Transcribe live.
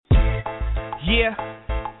Yeah,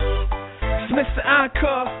 it's Mr.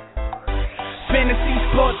 Encore, Fantasy,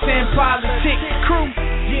 Sports, and Politics Crew.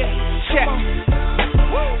 Yeah, check.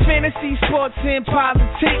 Fantasy, Sports, and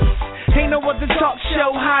Politics. Ain't no other talk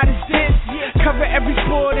show hot as this. Cover every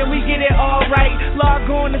sport and we get it all right. Log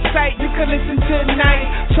on the site, you can listen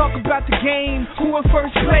tonight. Talk about the game, who in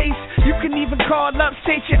first place. You can even call up,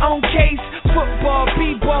 state your own case. Football,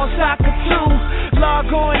 b-ball, soccer too.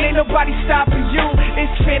 Log on, ain't nobody stopping you.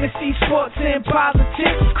 It's Fantasy, Sports, and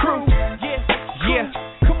Politics Crew. Yeah,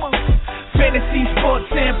 come on. Fantasy,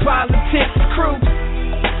 Sports, and Politics Crew.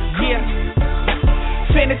 Yeah.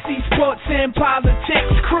 Fantasy, Sports, and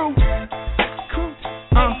Politics Crew.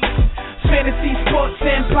 Fantasy, Sports,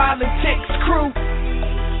 and Politics Crew.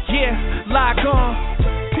 Yeah, log on.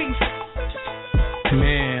 Peace.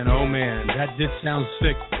 Man, oh man, that did sound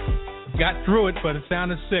sick. Got through it, but it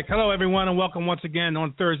sounded sick. Hello, everyone, and welcome once again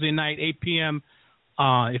on Thursday night, 8 p.m.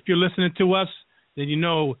 If you're listening to us, then you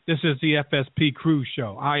know this is the Fsp Crew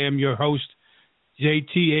Show. I am your host,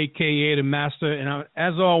 JT, a.k.a. The Master, and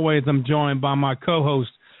as always, I'm joined by my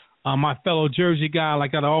co-host, my fellow Jersey guy,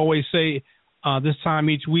 like I always say this time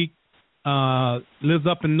each week, lives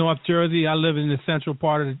up in North Jersey. I live in the central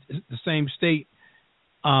part of the same state.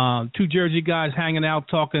 Two Jersey guys hanging out,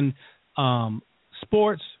 talking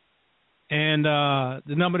sports, and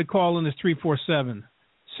the number to call in is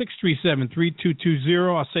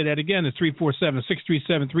 347-637-3220. I'll say that again, it's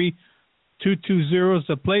 347-637-3220. 220 is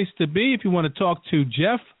the place to be if you want to talk to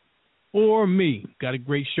Jeff or me. Got a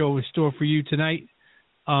great show in store for you tonight.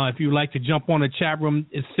 If you'd like to jump on the chat room,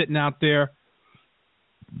 it's sitting out there.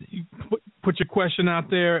 You put your question out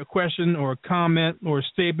there, a question or a comment or a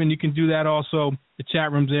statement. You can do that also. The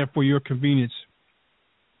chat room's there for your convenience.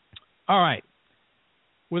 All right.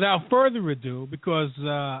 Without further ado, because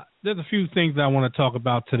there's a few things I want to talk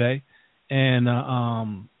about today. And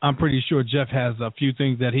I'm pretty sure Jeff has a few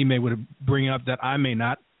things that he may would bring up that I may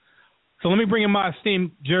not. So let me bring in my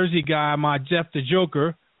esteemed Jersey guy, my Jeff the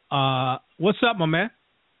Joker. What's up, my man?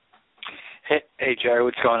 Hey, Jerry,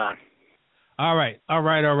 what's going on? All right.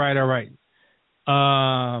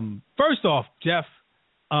 First off, Jeff,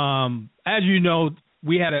 as you know,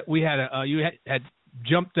 you had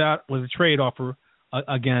jumped out with a trade offer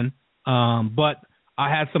again, but I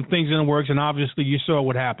had some things in the works, and obviously you saw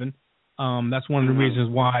what happened. That's one of the reasons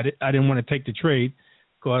why I didn't want to take the trade,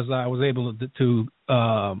 because I was able to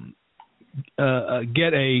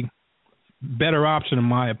get a better option, in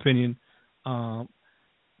my opinion.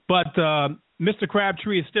 But Mr.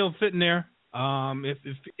 Crabtree is still sitting there.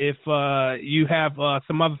 If you have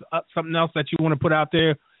something else that you want to put out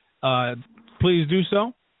there, please do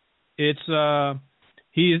so. It's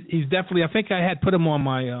he's definitely. I think I had put him on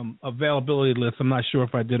my availability list. I'm not sure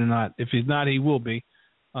if I did or not. If he's not, he will be.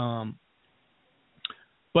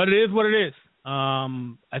 But it is what it is.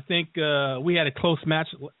 I think we had a close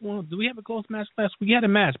match. Well, did we have a close match last week? We had a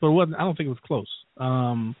match, but it wasn't. I don't think it was close.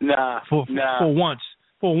 Nah. For once.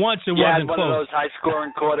 For once, it wasn't close. Yeah, one of those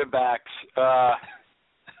high-scoring quarterbacks.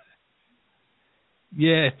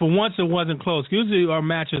 Yeah, for once, it wasn't close. Usually, our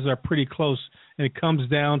matches are pretty close, and it comes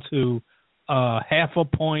down to half a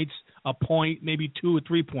point, maybe 2 or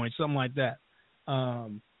 3 points, something like that.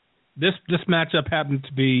 This matchup happened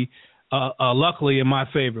to be luckily in my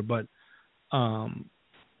favor, but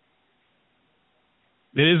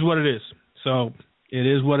it is what it is. So it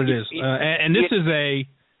is what it is. And this is a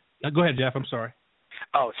go ahead, Jeff. I'm sorry.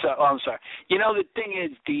 I'm sorry. You know, the thing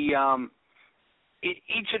is, each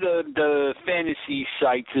of the fantasy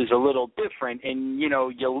sites is a little different, and you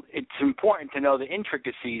know, it's important to know the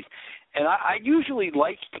intricacies. And I usually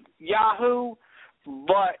like Yahoo,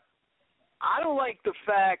 but I don't like the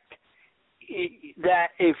fact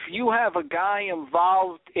that if you have a guy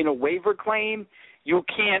involved in a waiver claim, you're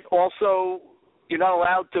not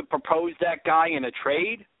allowed to propose that guy in a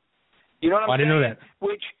trade. You know what I'm saying? I didn't know that.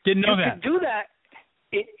 Which didn't know you that. could do that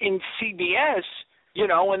in CBS, you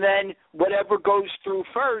know, and then whatever goes through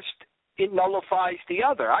first, it nullifies the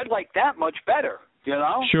other. I'd like that much better, you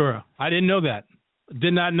know? Sure. I didn't know that.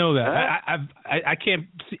 Did not know that. I can't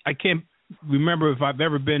remember if I've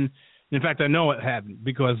ever been. In fact, I know it hadn't,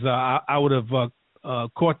 because I would have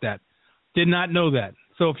caught that. Did not know that.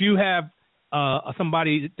 So if you have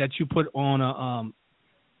somebody that you put on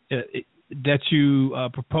that you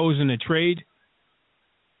propose in a trade,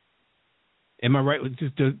 am I right?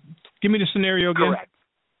 Give me the scenario again. Correct.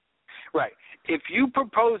 Right. If you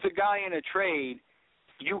propose a guy in a trade,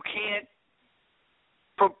 you can't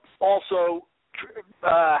also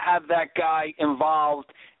have that guy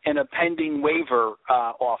involved in a pending waiver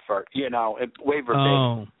offer, waiver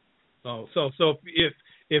bid. So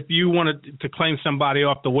if you wanted to claim somebody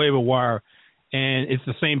off the waiver wire and it's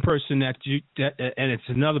the same person and it's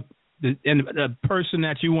another, and the person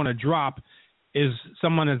that you want to drop is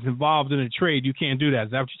someone that's involved in a trade, you can't do that.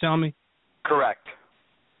 Is that what you're telling me? Correct.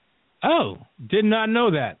 Oh, did not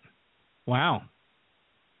know that. Wow.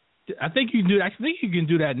 I think you can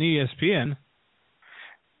do that in ESPN.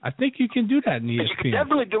 I think you can do that in ESPN. You can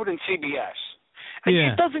definitely do it in CBS.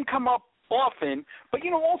 Yeah. It doesn't come up often, but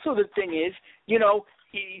also the thing is,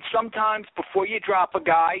 sometimes before you drop a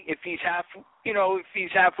guy, if he's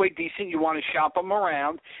halfway decent, you want to shop him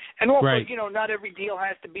around, and also, right. Not every deal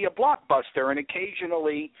has to be a blockbuster, and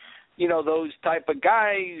occasionally, those type of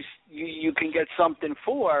guys you can get something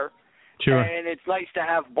for. Sure. And it's nice to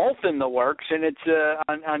have both in the works, and it's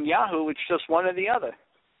on Yahoo, it's just one or the other.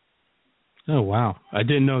 Oh wow, I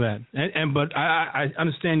didn't know that, but I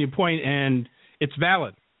understand your point, and it's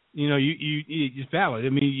valid. It's valid. I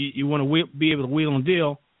mean, you want to be able to wheel and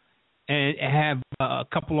deal, and have a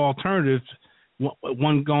couple alternatives.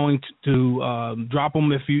 One going to drop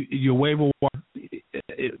them if your waiver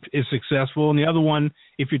is successful, and the other one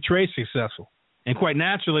if your trade's successful. And quite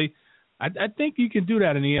naturally, I think you can do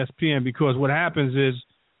that in ESPN, because what happens is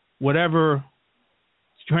whatever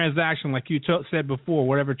transaction, like you said before,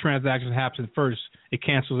 whatever transaction happens first, it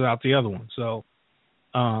cancels out the other one. So,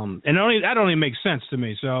 and that only makes sense to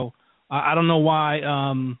me. So I don't know why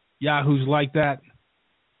Yahoo's like that.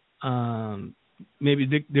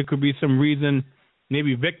 Maybe there could be some reason.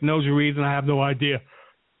 Maybe Vic knows the reason. I have no idea.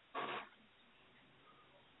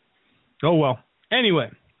 Oh, well.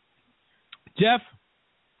 Anyway, Jeff,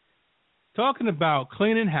 talking about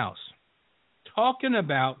cleaning house, talking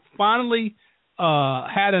about finally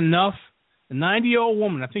had enough. A 90-year-old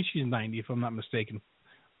woman, I think she's 90 if I'm not mistaken,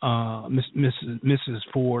 Mrs.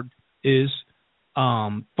 Ford is,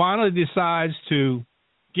 finally decides to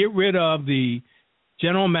get rid of the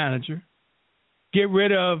general manager, get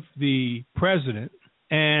rid of the president,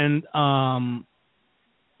 and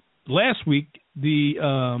last week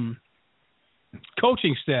the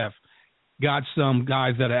coaching staff got some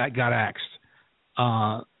guys that got axed.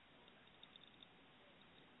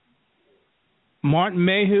 Martin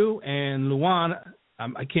Mayhew and Luan,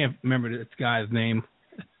 I can't remember this guy's name.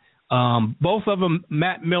 Both of them,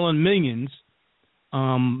 Matt Millen minions.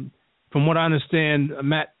 From what I understand,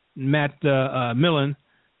 Matt Millen,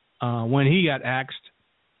 when he got axed,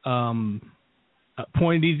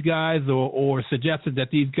 appointed these guys or suggested that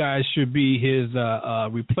these guys should be his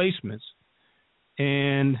replacements.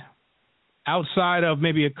 And outside of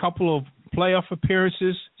maybe a couple of playoff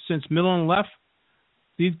appearances since Millen left,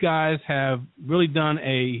 these guys have really done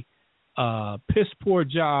a piss poor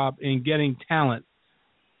job in getting talent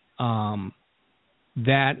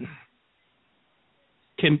that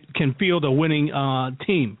can field a winning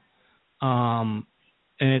team, and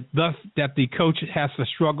thus that the coach has to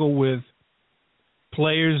struggle with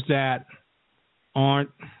players that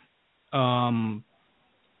aren't, I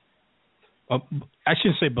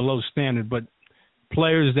shouldn't say below standard, but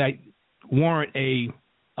players that warrant the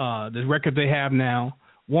record they have now,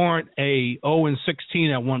 warrant a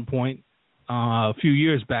 0-16 at one point a few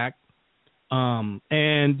years back.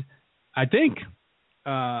 And I think,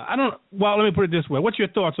 let me put it this way. What's your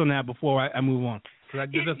thoughts on that before I move on? Because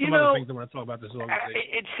there's some other things I want to talk about this organization.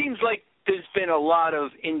 It seems like there's been a lot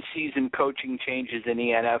of in-season coaching changes in the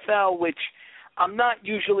NFL, which I'm not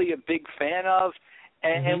usually a big fan of.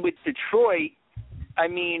 And with Detroit, I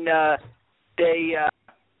mean, they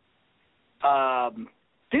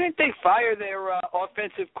didn't they fire their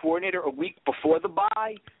offensive coordinator a week before the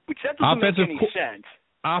bye? Which that doesn't make any sense.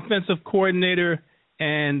 Offensive coordinator,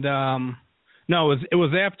 and no, it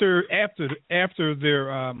was after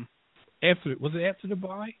their was it after the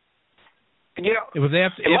bye? It was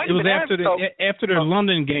after their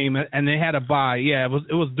London game, and they had a bye. Yeah,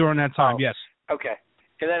 it was during that time. Yes. Okay.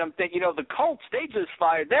 And then I'm thinking, the Colts, they just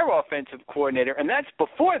fired their offensive coordinator, and that's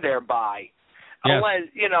before their bye. Yes.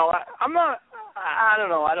 Unless, I don't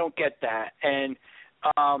know, I don't get that. And,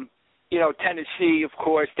 Tennessee, of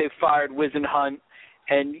course, they fired Wisenhunt,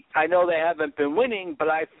 and I know they haven't been winning, but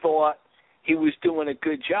I thought he was doing a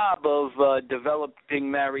good job of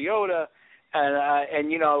developing Mariota,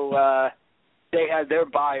 and they had their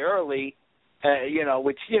bye early.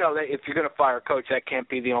 Which, if you're going to fire a coach, that can't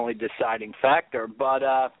be the only deciding factor. But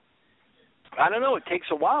I don't know. It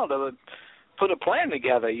takes a while to put a plan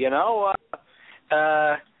together,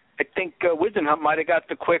 I think Wisenhunt might have got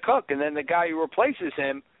the quick hook, and then the guy who replaces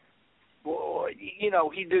him,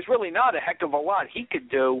 there's really not a heck of a lot he could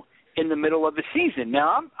do in the middle of the season.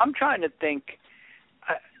 Now, I'm trying to think,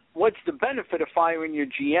 what's the benefit of firing your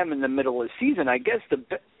GM in the middle of the season? I guess the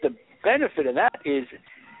benefit of that is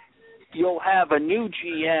you'll have a new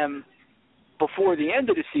GM before the end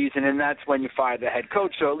of the season, and that's when you fire the head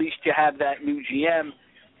coach. So at least you have that new GM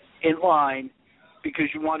in line, because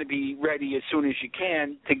you want to be ready as soon as you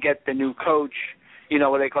can to get the new coach,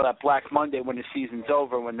 what they call that Black Monday when the season's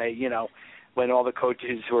over, when they, when all the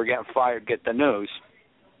coaches who are getting fired get the news.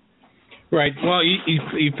 Right. Well,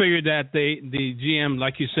 you figured that the GM,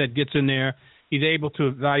 like you said, gets in there. He's able to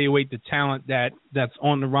evaluate the talent that's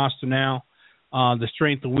on the roster now, the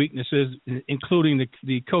strengths and weaknesses, including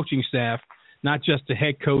the coaching staff, not just the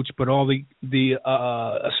head coach, but all the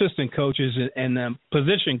assistant coaches and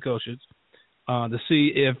position coaches, to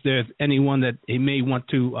see if there's anyone that he may want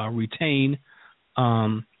to retain,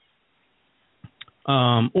 or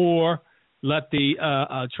let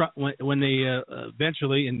when they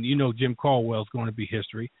eventually, and Jim Caldwell is going to be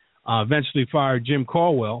history, eventually fire Jim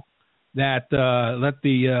Caldwell, that let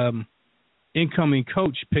the incoming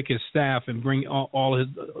coach pick his staff and bring all his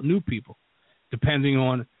new people, depending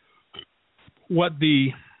on what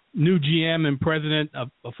the new GM and president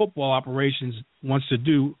of football operations wants to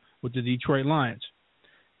do with the Detroit Lions.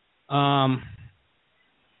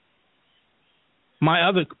 My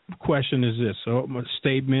other question is this, or a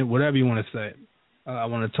statement, whatever you want to say, I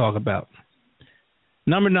want to talk about.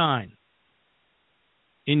 Number 9,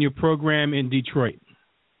 in your program in Detroit,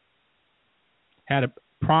 had a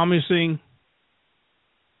promising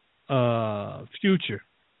future,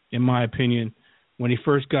 in my opinion, when he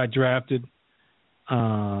first got drafted.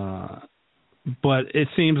 But it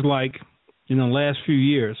seems like in the last few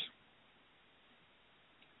years,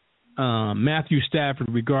 Matthew Stafford,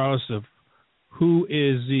 regardless of who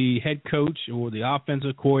is the head coach or the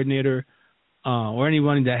offensive coordinator or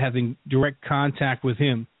anyone that has direct contact with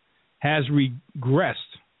him, has regressed,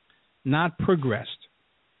 not progressed,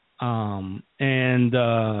 and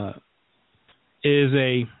is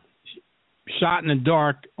a shot in the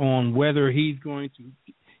dark on whether he's going to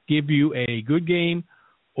give you a good game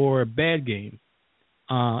or a bad game,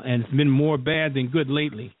 and it's been more bad than good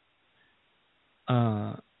lately.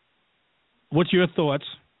 What's your thoughts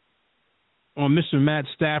on Mr. Matt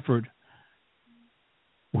Stafford,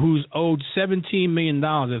 who's owed $17 million,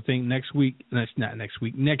 I think, next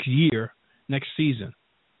year, next season?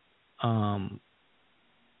 And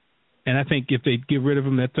I think if they get rid of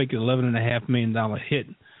him, they'll take an $11.5 million hit.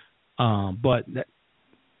 But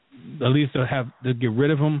at least they'll get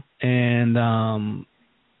rid of him, and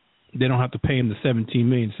they don't have to pay him the $17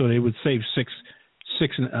 million. So they would save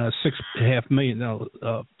 $5.5 million.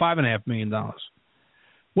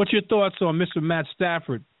 What's your thoughts on Mr. Matt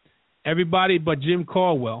Stafford? Everybody but Jim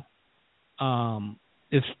Caldwell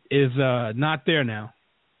is not there now.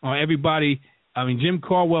 Jim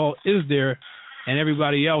Caldwell is there, and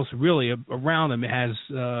everybody else really around him has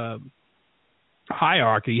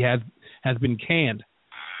hierarchy, has been canned.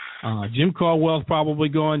 Jim Caldwell's probably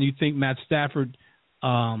gone. You think Matt Stafford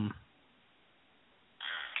will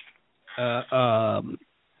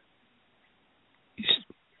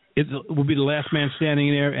be the last man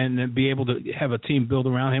standing there and be able to have a team build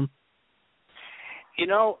around him?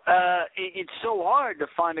 It's so hard to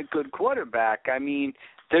find a good quarterback. I mean,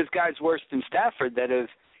 there's guys worse than Stafford that have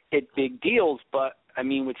hit big deals, but,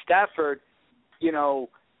 with Stafford, you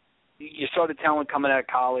saw the talent coming out of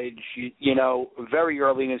college. Very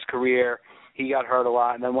early in his career, he got hurt a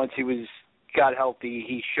lot, and then once he got healthy,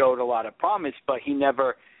 he showed a lot of promise, but he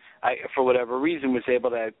never, for whatever reason, was able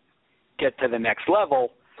to get to the next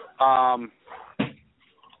level.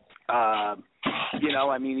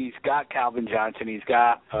 He's got Calvin Johnson. He's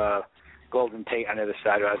got Golden Tate on the other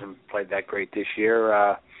side, who hasn't played that great this year.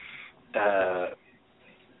 I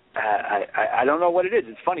don't know what it is.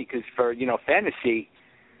 It's funny because for, fantasy,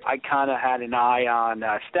 I kind of had an eye on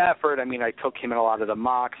Stafford. I took him in a lot of the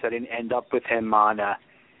mocks. I didn't end up with him on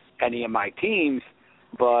any of my teams,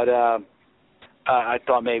 but I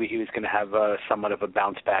thought maybe he was going to have somewhat of a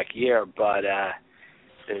bounce-back year, but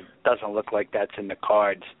it doesn't look like that's in the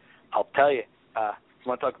cards. I'll tell you, I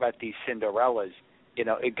want to talk about these Cinderellas.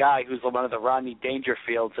 A guy who's one of the Rodney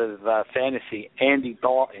Dangerfields of fantasy, Andy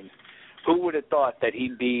Dalton. Who would have thought that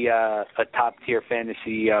he'd be a top-tier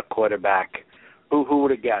fantasy quarterback? Who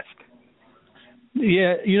would have guessed?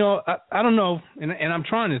 Yeah, I don't know, and I'm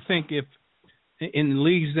trying to think if in the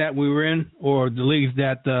leagues that we were in or the leagues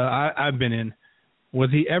that I've been in, was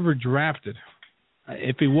he ever drafted?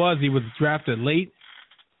 If he was drafted late,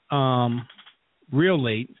 real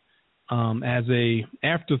late, as a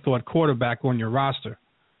afterthought quarterback on your roster,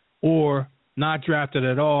 or not drafted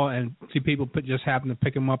at all, and see people just happen to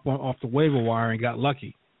pick him up off the waiver wire and got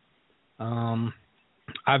lucky.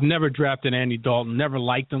 I've never drafted Andy Dalton, never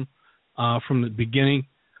liked him from the beginning.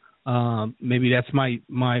 Maybe that's my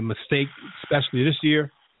mistake, especially this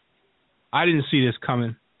year. I didn't see this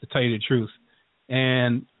coming, to tell you the truth.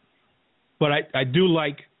 But I do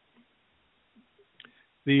like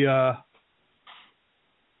the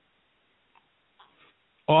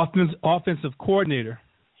offensive coordinator,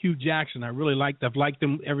 Hugh Jackson. I've liked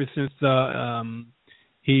him ever since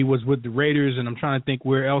he was with the Raiders, and I'm trying to think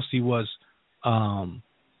where else he was before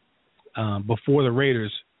the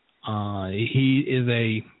Raiders. He is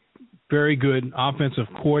a very good offensive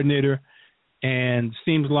coordinator, and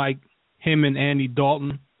seems like him and Andy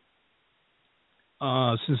Dalton,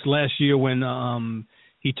 since last year when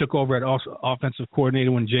he took over at offensive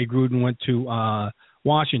coordinator when Jay Gruden went to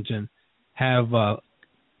Washington, have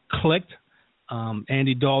clicked.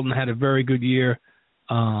 Andy Dalton had a very good year,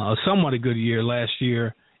 somewhat a good year last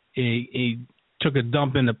year. He took a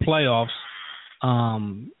dump in the playoffs,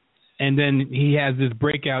 and then he has this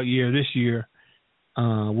breakout year this year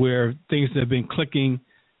where things have been clicking.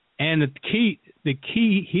 And the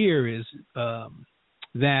key here is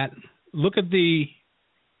that look at the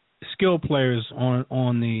skill players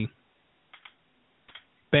on the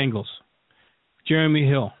Bengals. Jeremy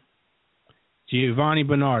Hill, Giovanni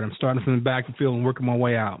Bernard. I'm starting from the back of the field and working my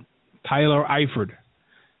way out. Tyler Eifert,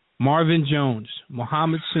 Marvin Jones,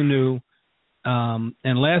 Mohamed Sanu,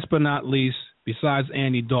 and last but not least, besides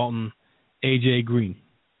Andy Dalton, A.J. Green.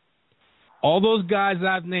 All those guys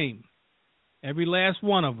I've named, every last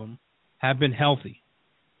one of them have been healthy.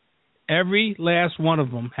 Every last one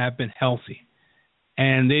of them have been healthy.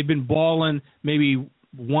 And they've been balling. Maybe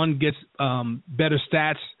one gets better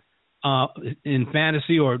stats in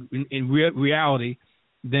fantasy or in reality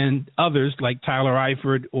than others, like Tyler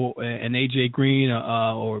Eifert and A.J. Green,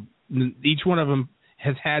 or each one of them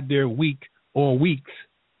has had their week or weeks.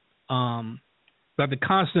 But the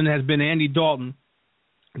constant has been Andy Dalton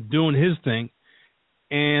doing his thing.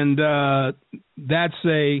 And that's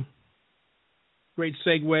a great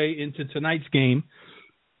segue into tonight's game,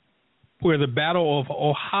 where the Battle of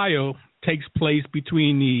Ohio takes place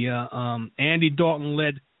between the Andy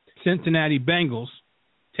Dalton-led Cincinnati Bengals,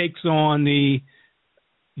 takes on the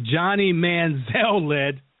Johnny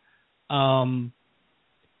Manziel-led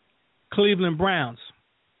Cleveland Browns.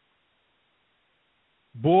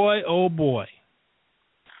 Boy, oh boy.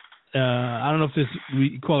 I don't know if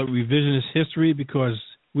we call it revisionist history, because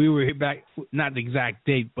we were back, not the exact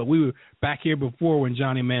date, but we were back here before when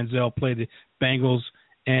Johnny Manziel played the Bengals,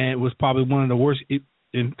 and it was probably one of the worst.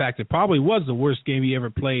 In fact, it probably was the worst game he ever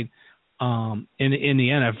played in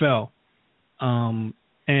the NFL.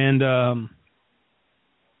 And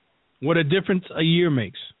what a difference a year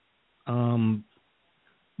makes.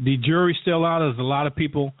 The jury's still out. There's a lot of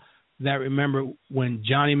people that remember when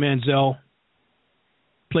Johnny Manziel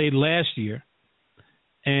played last year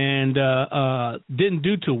and didn't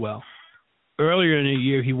do too well. Earlier in the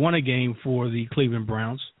year, he won a game for the Cleveland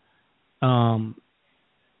Browns.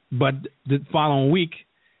 But the following week,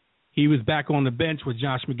 he was back on the bench with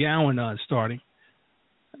Josh McGowan starting.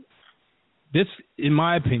 This, in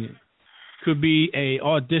my opinion, could be an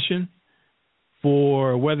audition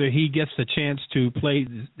for whether he gets a chance to play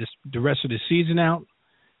the rest of the season out,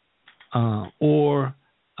 or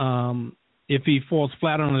if he falls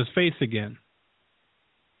flat on his face again,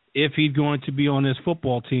 if he's going to be on this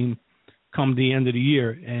football team come the end of the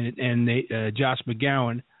year, and Josh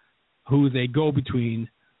McGowan, who they go between,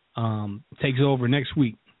 takes over next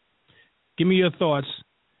week. Give me your thoughts.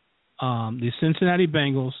 The Cincinnati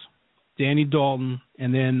Bengals, Danny Dalton,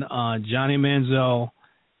 and then Johnny Manziel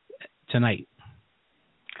tonight.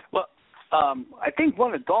 Well, I think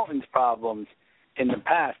one of Dalton's problems in the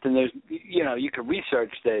past, and there's, you could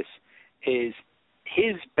research this, is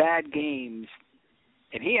his bad games,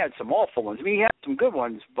 and he had some awful ones. I mean, he had some good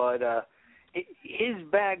ones, but his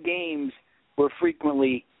bad games were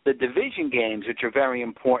frequently the division games, which are very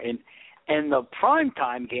important, and the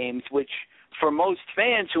primetime games, which for most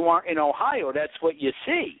fans who aren't in Ohio, that's what you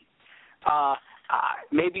see.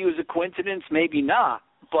 Maybe it was a coincidence, maybe not,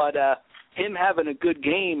 but him having a good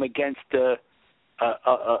game against a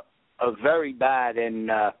very bad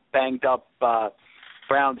and banged up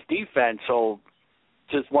Browns defense, so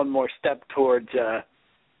just one more step towards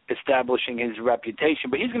establishing his reputation.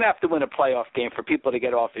 But he's going to have to win a playoff game for people to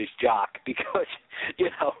get off his jock, because,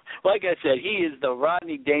 like I said, he is the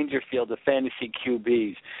Rodney Dangerfield of fantasy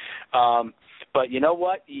QBs. But you know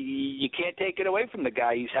what? You can't take it away from the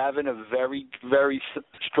guy. He's having a very, very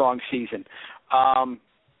strong season. And,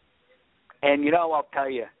 I'll tell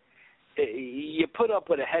you, you put up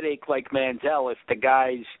with a headache like Manziel if the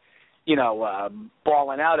guy's,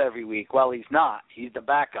 balling out every week. Well, he's not. He's the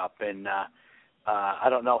backup, and I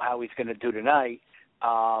don't know how he's going to do tonight.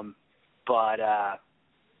 But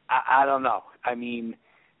I don't know. I mean,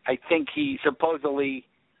 I think he's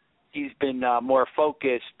been more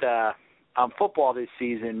focused on football this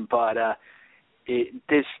season, but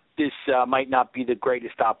this might not be the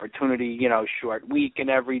greatest opportunity, short week and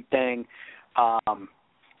everything.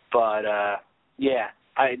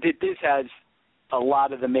 This has a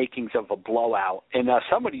lot of the makings of a blowout, and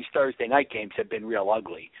some of these Thursday night games have been real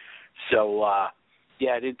ugly. So,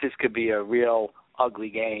 this could be a real ugly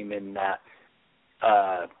game, and I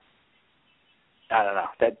don't know.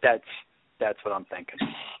 That's what I'm thinking.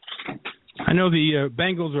 I know the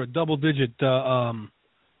Bengals are double-digit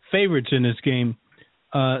favorites in this game.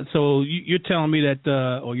 So you're telling me that,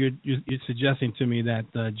 or you're suggesting to me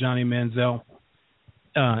that Johnny Manziel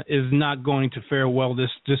is not going to fare well this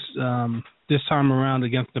time around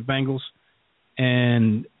against the Bengals,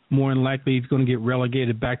 and more than likely he's going to get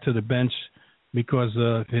relegated back to the bench because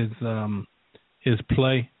of his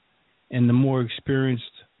play, and the more experienced,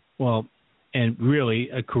 and really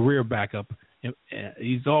a career backup.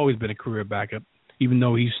 He's always been a career backup, even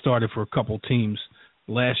though he started for a couple teams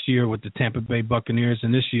last year with the Tampa Bay Buccaneers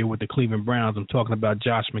and this year with the Cleveland Browns. I'm talking about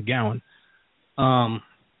Josh McGowan.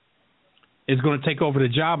 Is going to take over the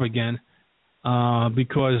job again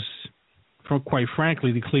because, quite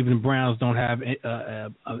frankly, the Cleveland Browns don't have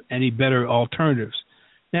any better alternatives.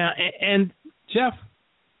 Now, and Jeff,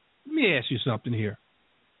 let me ask you something here.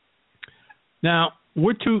 Now,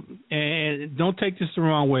 we're two, and don't take this the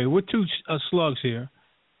wrong way, we're two slugs here,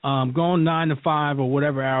 going 9 to 5 or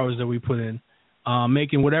whatever hours that we put in,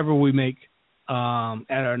 making whatever we make at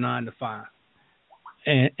our 9 to 5.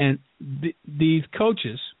 And these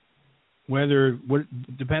coaches,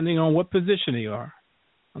 depending on what position they are,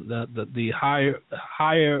 the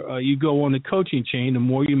higher you go on the coaching chain, the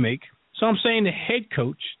more you make. So I'm saying the head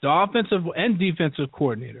coach, the offensive and defensive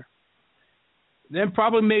coordinator, they're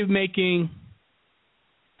probably maybe making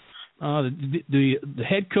the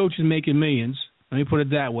head coach is making millions. Let me put it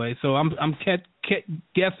that way. So I'm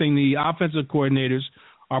guessing the offensive coordinators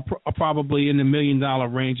are probably in the $1 million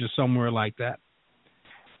range or somewhere like that.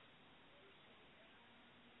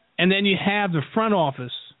 And then you have the front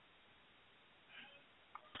office,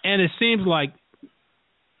 and it seems like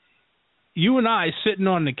you and I sitting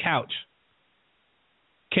on the couch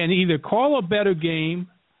can either call a better game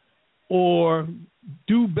or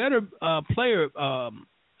do better player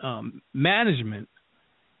management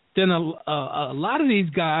than a lot of these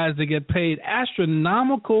guys that get paid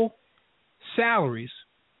astronomical salaries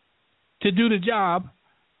to do the job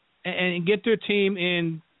and get their team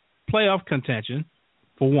in playoff contention,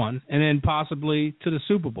 for one, and then possibly to the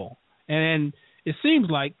Super Bowl. And it seems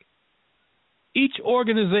like each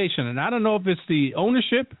organization, and I don't know if it's the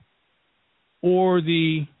ownership or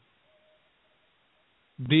the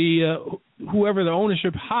whoever the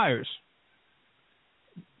ownership hires,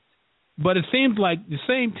 but it seems like the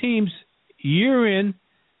same teams year in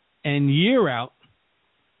and year out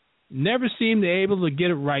never seem to be able to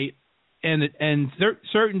get it right, and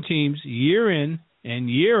certain teams year in and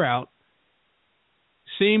year out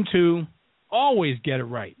seem to always get it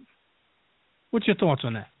right. What's your thoughts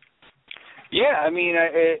on that? Yeah, I mean,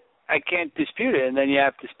 I can't dispute it, and then you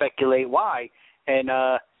have to speculate why. And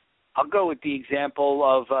I'll go with the example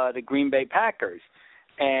of the Green Bay Packers.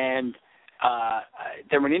 And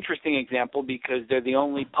they're an interesting example because they're the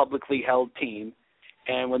only publicly held team.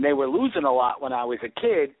 And when they were losing a lot when I was a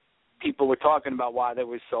kid, people were talking about why they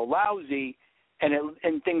were so lousy, and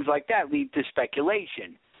things like that lead to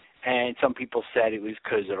speculation. And some people said it was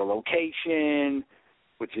because of the location,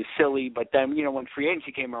 which is silly. But then, when free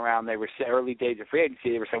agency came around, they were early days of free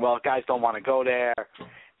agency. They were saying, well, guys don't want to go there,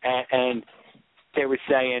 and they were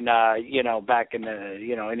saying, back in the,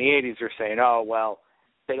 in the 80s, they're saying, oh, well,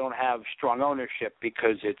 they don't have strong ownership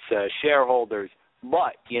because it's shareholders.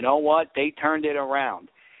 But you know what? They turned it around,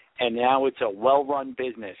 and now it's a well-run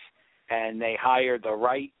business. And they hire the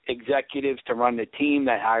right executives to run the team.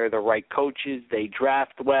 They hire the right coaches. They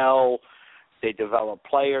draft well. They develop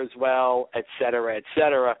players well, et cetera, et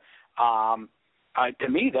cetera. To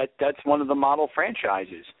me, that's one of the model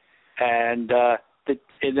franchises. And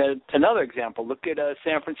another example, look at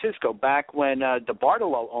San Francisco. Back when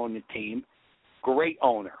DeBartolo owned the team, great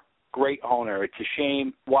owner. It's a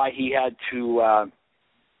shame why he had to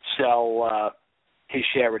sell his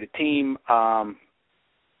share of the team.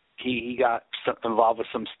 He got involved with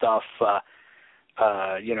some stuff, a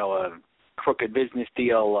crooked business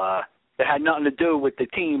deal that had nothing to do with the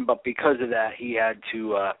team, but because of that, he had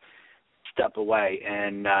to step away,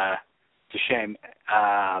 and it's a shame.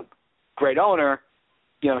 Great owner,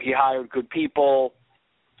 he hired good people,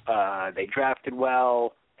 they drafted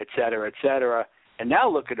well, et cetera, and now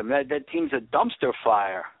look at him. That team's a dumpster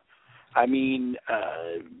fire. I mean,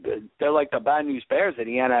 they're like the bad news bears of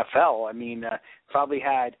the NFL. I mean, probably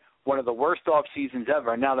had one of the worst off seasons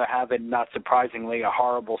ever, and now they're having, not surprisingly, a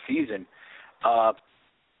horrible season.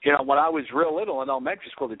 When I was real little in elementary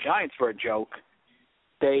school, the Giants were a joke.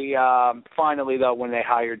 They finally, though, when they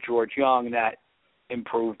hired George Young, that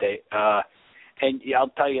improved it. And I'll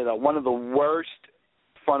tell you, though, one of the worst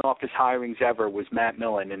front office hirings ever was Matt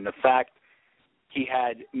Millen, and the fact he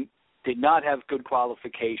did not have good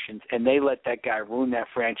qualifications, and they let that guy ruin that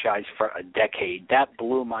franchise for a decade. That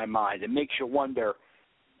blew my mind. It makes you wonder,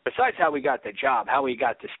 besides how he got the job, how he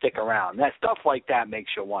got to stick around. That stuff like that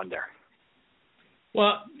makes you wonder.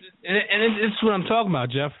 Well, and it's what I'm talking about,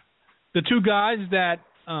 Jeff. The two guys that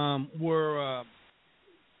were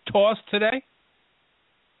tossed today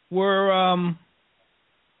were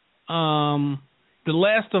the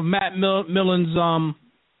last of Matt Millen's,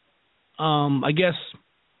 I guess,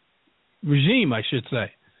 regime, I should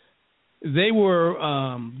say. They were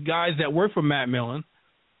guys that worked for Matt Millen,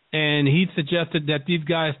 and he suggested that these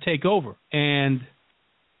guys take over. And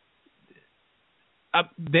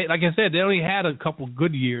like I said, they only had a couple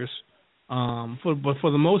good years, but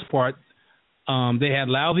for the most part, they had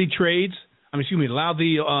lousy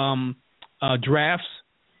lousy drafts,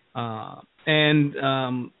 and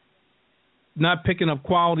not picking up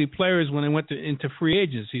quality players when they went into free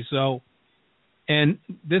agency. So, and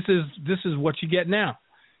this is what you get now.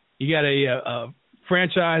 You got a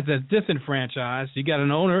franchise that's disenfranchised. You got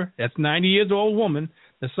an owner that's 90 years old woman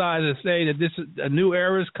decided to say that this is a new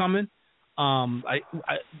era is coming. The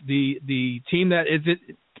team that is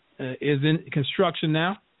in construction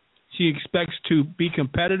now. She expects to be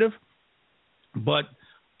competitive, but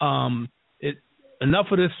enough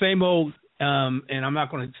of this same old. And I'm not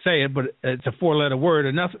going to say it, but it's a four-letter word.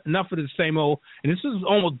 Enough of this same old. And this is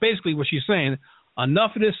almost basically what she's saying.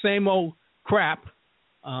 Enough of this same old crap,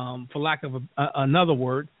 for lack of another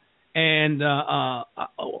word. And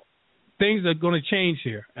things are going to change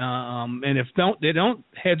here. And if they don't,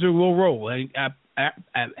 heads will roll.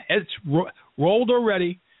 Heads rolled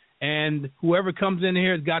already. And whoever comes in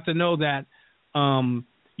here has got to know that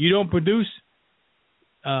you don't produce.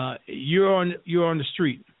 You're on the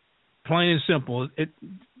street, plain and simple.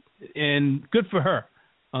 And good for her.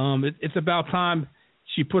 It's about time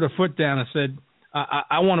she put her foot down and said,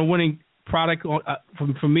 "I want a winning product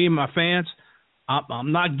for me and my fans.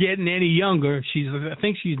 I'm not getting any younger. I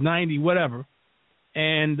think she's 90, whatever.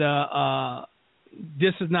 And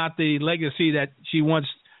this is not the legacy that she wants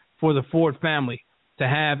for the Ford family." To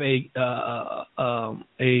have a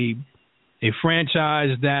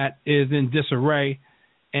franchise that is in disarray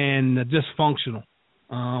and dysfunctional,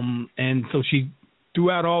 and so she threw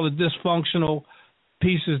out all the dysfunctional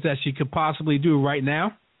pieces that she could possibly do right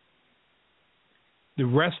now. The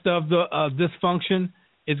rest of the dysfunction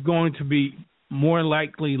is going to be more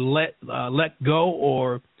likely let go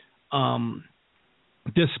or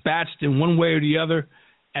dispatched in one way or the other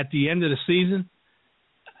at the end of the season.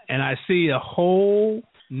 And I see a whole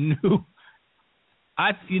new.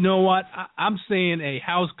 You know what? I'm seeing a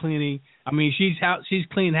house cleaning. I mean, she's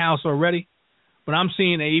cleaned house already, but I'm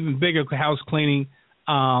seeing an even bigger house cleaning,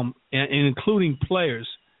 and including players.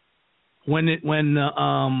 When the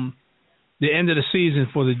end of the season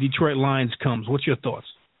for the Detroit Lions comes, what's your thoughts?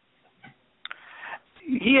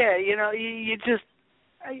 Yeah,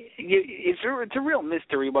 it's a real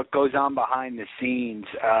mystery what goes on behind the scenes.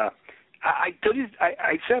 I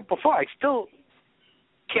said before, I still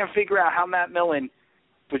can't figure out how Matt Millen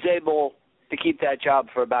was able to keep that job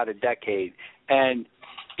for about a decade. And,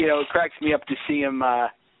 it cracks me up to see him,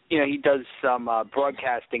 he does some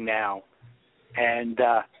broadcasting now. And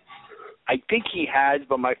I think he has,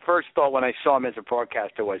 but my first thought when I saw him as a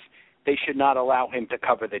broadcaster was they should not allow him to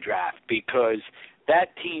cover the draft because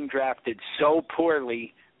that team drafted so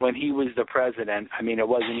poorly when he was the president. I mean, it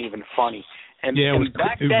wasn't even funny. And, yeah,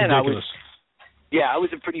 back then ridiculous. I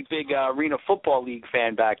was a pretty big Arena Football League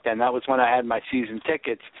fan back then. That was when I had my season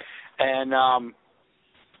tickets. And I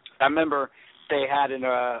remember they had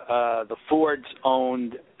the Fords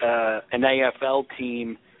owned an AFL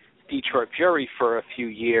team, Detroit Fury, for a few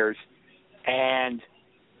years. And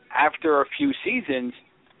after a few seasons,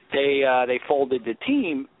 they folded the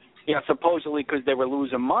team, supposedly because they were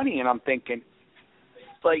losing money. And I'm thinking,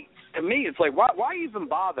 to me, it's like, why even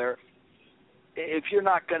bother if you're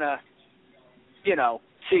not going to,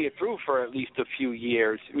 see it through for at least a few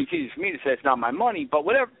years? I mean, it's easy for me to say it's not my money, but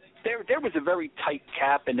whatever. There was a very tight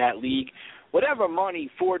cap in that league. Whatever money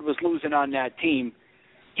Ford was losing on that team,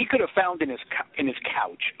 he could have found in his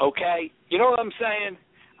couch. Okay, you know what I'm saying?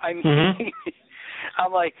 I mean,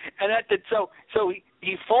 I'm like, and so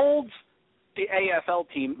he folds the AFL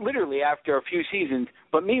team literally after a few seasons,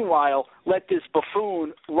 but meanwhile let this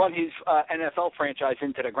buffoon run his NFL franchise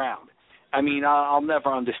into the ground. I mean, I'll never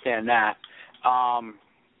understand that. I'll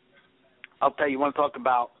tell you, want to talk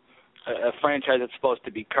about a franchise that's supposed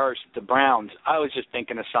to be cursed, the Browns. I was just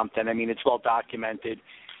thinking of something. I mean, it's well documented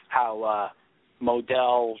how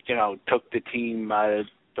Modell, took the team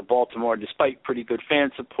to Baltimore despite pretty good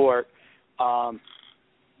fan support.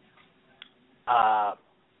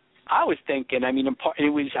 I was thinking, I mean,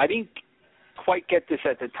 I didn't quite get this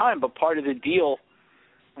at the time, but part of the deal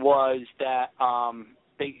was that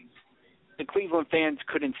the Cleveland fans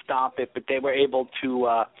couldn't stop it, but they were able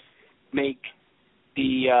to make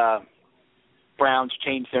the Browns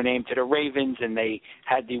change their name to the Ravens, and they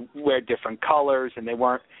had to wear different colors, and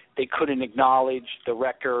they couldn't acknowledge the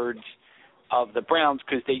records of the Browns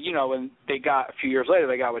because and they got a few years later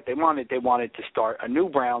they got what they wanted. They wanted to start a new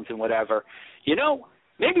Browns and whatever.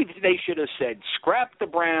 Maybe they should have said, scrap the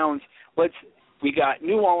Browns. We got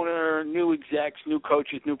new owner, new execs, new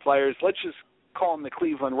coaches, new players. Let's just call them the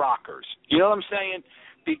Cleveland Rockers. You know what I'm saying?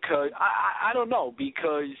 Because I don't know,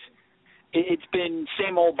 because it's been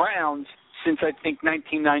same old Browns since I think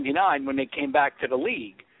 1999 when they came back to the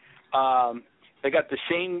league. They got the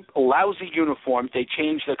same lousy uniforms. They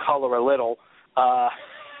changed the color a little. I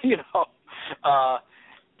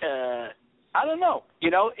don't know.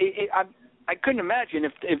 I couldn't imagine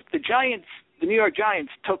if the Giants, the New York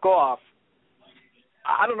Giants, took off.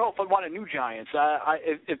 I don't know if I'd want a new Giants.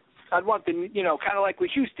 If I'd want the, kind of like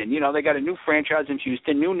with Houston. They got a new franchise in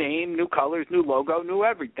Houston, new name, new colors, new logo, new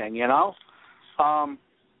everything. I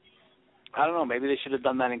don't know. Maybe they should have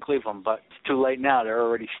done that in Cleveland, but it's too late now. They're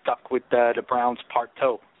already stuck with the Browns Part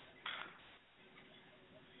 2.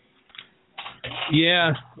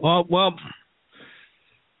 Yeah. Well.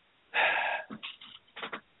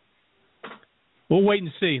 We'll wait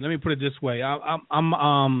and see. Let me put it this way: I'm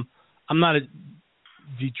not a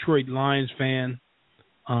Detroit Lions fan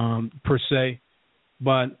per se,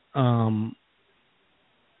 but I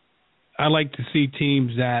like to see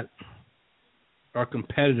teams that are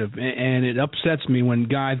competitive, and it upsets me when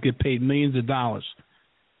guys get paid millions of dollars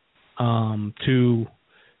to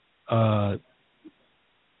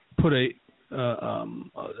put a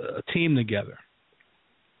team together.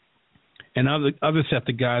 And other set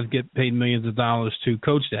of guys get paid millions of dollars to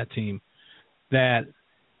coach that team, that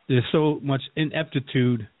there's so much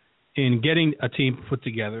ineptitude in getting a team put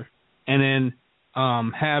together and then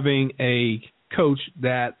having a coach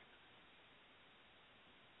that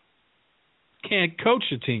can't coach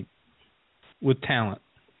a team with talent.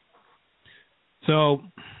 So,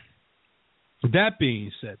 that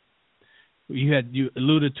being said, you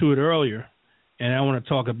alluded to it earlier, and I want to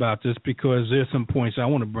talk about this because there's some points I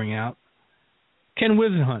want to bring out. Ken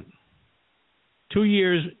Whisenhunt, 2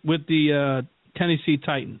 years with the Tennessee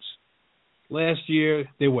Titans. Last year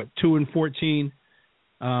they were 2-14.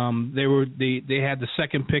 They had the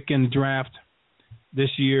second pick in the draft this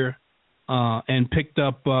year, and picked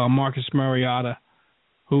up Marcus Mariota,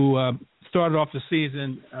 who started off the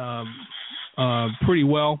season pretty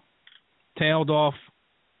well, tailed off,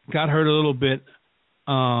 got hurt a little bit,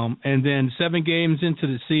 and then 7 games into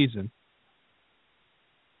the season,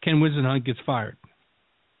 Ken Whisenhunt gets fired.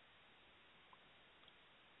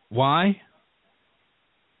 Why?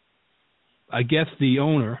 I guess the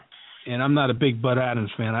owner, and I'm not a big Bud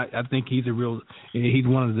Adams fan. I think he's one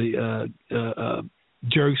of the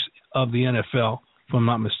jerks of the NFL, if I'm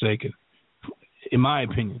not mistaken, in my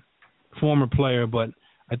opinion. Former player, but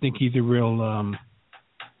I think he's a real.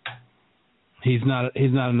 He's not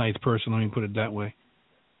a nice person. Let me put it that way.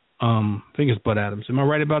 I think it's Bud Adams. Am I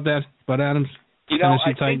right about that, Bud Adams?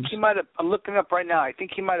 I think he might have. I'm looking up right now. I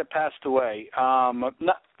think he might have passed away.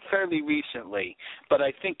 Not fairly recently, but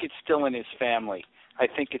I think it's still in his family. I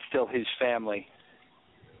think it's still his family.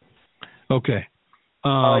 Okay.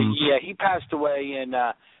 Yeah, he passed away in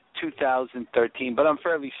 2013, but I'm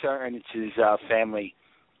fairly certain it's his family.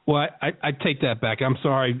 Well, I take that back. I'm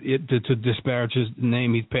sorry to disparage his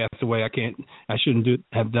name. He's passed away. I shouldn't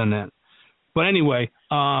have done that. But anyway,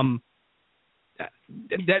 that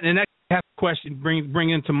question bring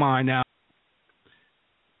into mind now.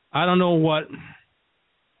 I don't know what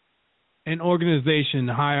an organization,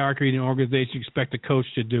 the hierarchy in an organization, expect a coach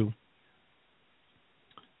to do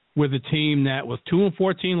with a team that was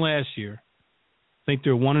 2-14 last year. I think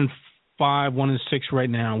they're 1-5, 1-6 right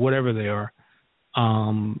now, whatever they are.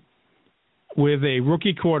 With a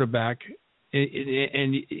rookie quarterback,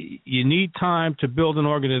 and you need time to build an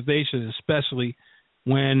organization, especially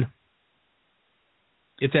when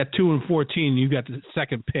it's at 2-14. You got the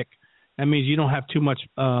second pick. That means you don't have too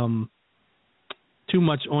too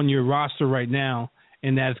much on your roster right now,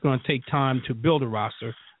 and that it's going to take time to build a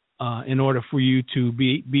roster in order for you to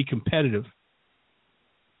be competitive.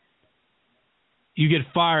 You get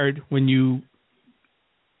fired when you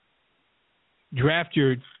draft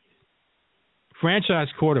your franchise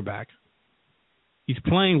quarterback. He's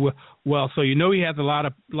playing well, so you know he has a lot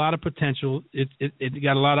of potential. It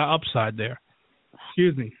got a lot of upside there.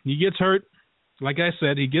 Excuse me. He gets hurt. Like I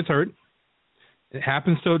said, he gets hurt. It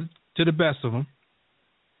happens to the best of them.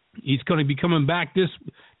 He's going to be coming back this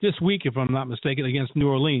week, if I'm not mistaken, against New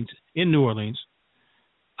Orleans, in New Orleans.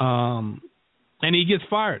 And he gets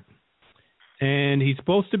fired. And he's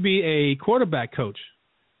supposed to be a quarterback coach,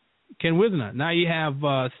 Ken Wisner. Now you have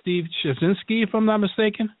Steve Shazinski, if I'm not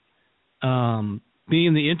mistaken,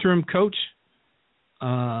 being the interim coach.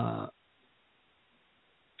 Malarkey.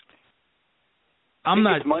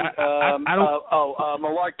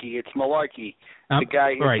 It's Malarkey. The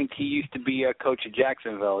guy who I think he used to be a coach of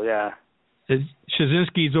Jacksonville. Yeah.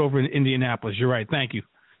 Shazinski's over in Indianapolis. You're right. Thank you.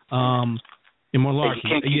 In Malarkey. You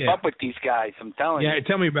can't keep up with these guys. I'm telling you. Yeah,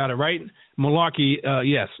 tell me about it. Right, Malarkey.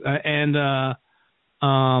 Yes, and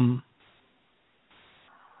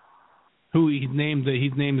who he named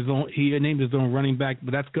his own running back,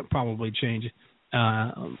 but that's could probably change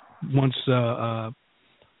once the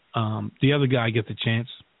other guy gets a chance.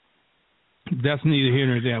 That's neither here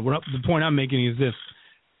nor there. The point I'm making is this: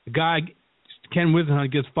 the guy Ken Wisner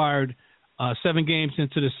gets fired 7 games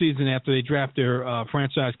into the season after they draft their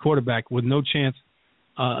franchise quarterback with no chance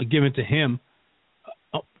given to him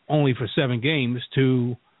only for 7 games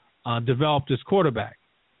to develop this quarterback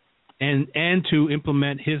and to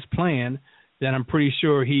implement his plan that I'm pretty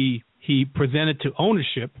sure he presented to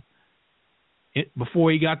ownership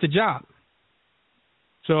before he got the job.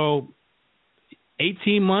 So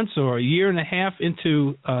 18 months or a year and a half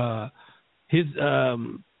into his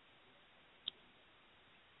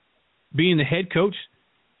being the head coach,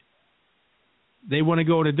 they want to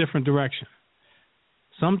go in a different direction.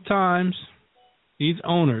 Sometimes these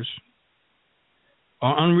owners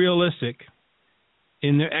are unrealistic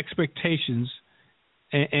in their expectations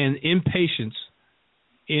and impatience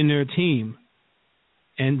in their team,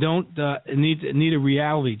 and don't need a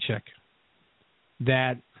reality check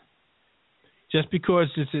that just because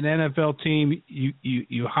it's an NFL team,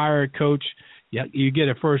 you hire a coach, you get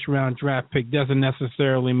a first-round draft pick, doesn't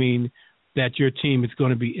necessarily mean that your team is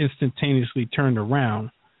going to be instantaneously turned around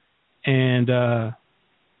and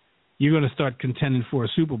you're going to start contending for a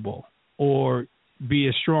Super Bowl or be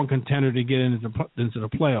a strong contender to get into the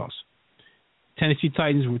playoffs. Tennessee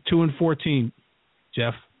Titans were 2-14,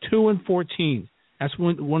 Jeff. 2-14. That's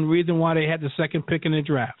one reason why they had the second pick in the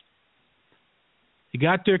draft. They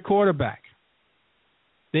got their quarterback.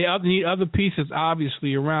 They need other pieces,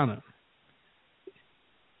 obviously, around them.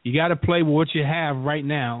 You got to play with what you have right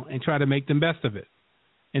now and try to make the best of it.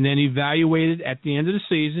 And then evaluate it at the end of the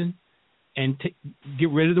season and get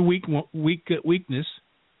rid of the weakness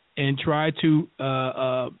and try to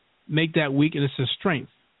make that weakness a strength.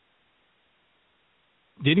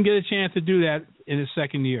 Didn't get a chance to do that in his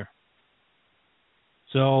second year.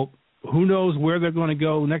 So who knows where they're going to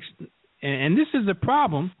go next. And this is the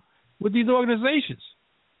problem with these organizations.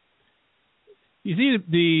 You see,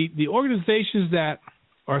 the organizations that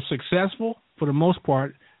are successful, for the most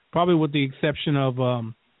part, probably with the exception of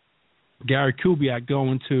Gary Kubiak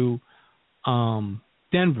going to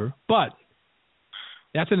Denver, but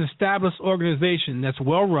that's an established organization that's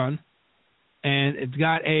well run, and it's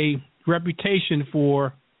got a reputation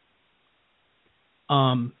for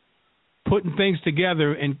putting things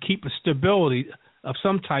together and keep a stability of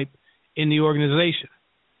some type in the organization.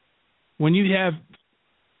 When you have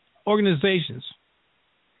organizations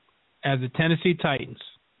as the Tennessee Titans,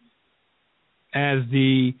 as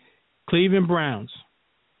the Cleveland Browns,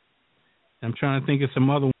 I'm trying to think of some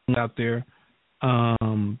other ones out there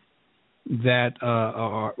that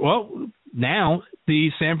are, well, now the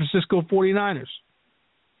San Francisco 49ers.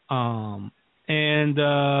 And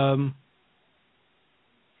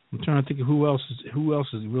I'm trying to think of who else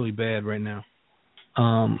is really bad right now.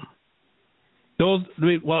 Let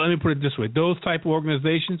me put it this way. Those type of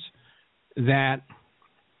organizations that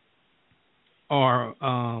are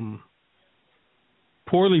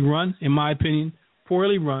poorly run, in my opinion,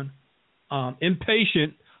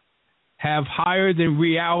 impatient, have higher than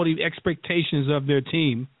reality expectations of their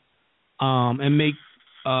team, and make,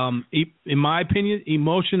 in my opinion,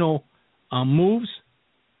 emotional moves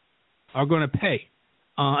are going to pay,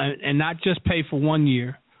 and not just pay for 1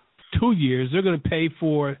 year, 2 years. They're going to pay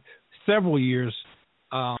for several years,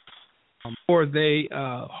 before they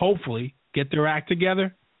hopefully get their act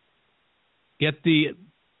together, get the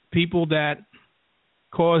people that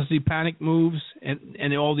caused the panic moves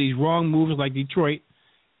and all these wrong moves like Detroit.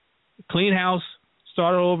 Clean house,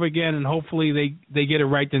 start it over again, and hopefully they get it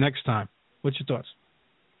right the next time. What's your thoughts?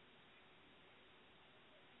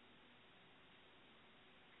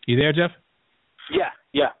 You there, Jeff?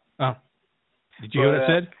 Yeah. Oh. Did you hear what I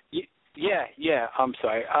said? Yeah. I'm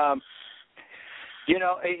sorry.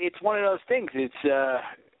 It's one of those things. It's,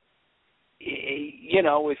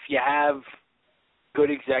 if you have good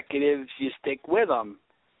executives, you stick with them.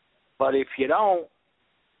 But if you don't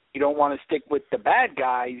want to stick with the bad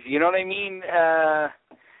guys. You know what I mean?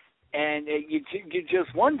 And you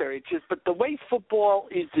just wonder. But the way football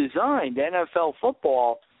is designed, NFL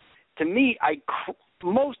football, to me,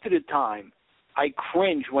 most of the time, I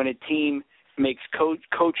cringe when a team makes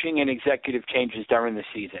coaching and executive changes during the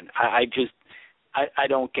season. I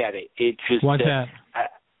don't get it. It just what's that?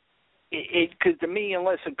 Because to me,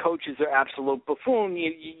 unless a coach is an absolute buffoon,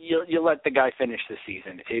 you let the guy finish the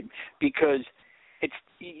season. Because it's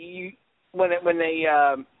when they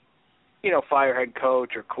fire head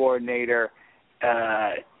coach or coordinator,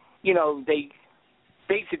 they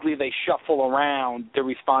basically they shuffle around their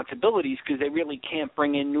responsibilities because they really can't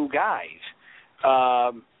bring in new guys.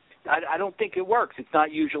 I don't think it works. It's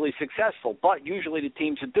not usually successful, but usually the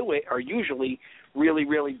teams that do it are usually really,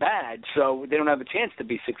 really bad, so they don't have a chance to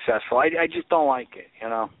be successful. I just don't like it,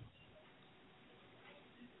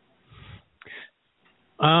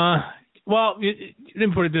 Well, you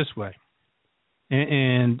didn't put it this way.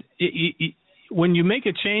 And when you make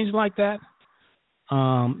a change like that,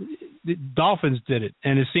 the Dolphins did it,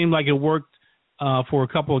 and it seemed like it worked for a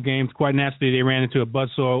couple of games. Quite naturally, they ran into a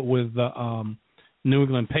buzzsaw with the New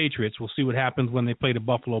England Patriots. We'll see what happens when they play the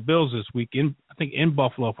Buffalo Bills this week, in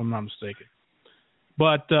Buffalo, if I'm not mistaken.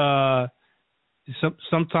 But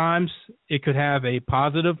sometimes it could have a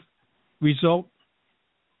positive result,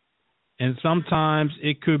 and sometimes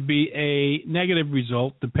it could be a negative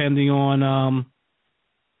result, depending on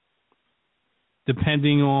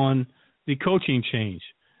the coaching change,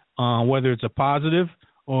 whether it's a positive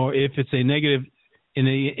or if it's a negative in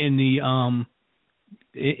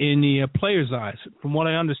the players' eyes. From what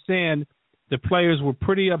I understand, the players were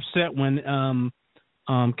pretty upset when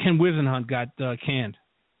Ken Wisenhunt got canned.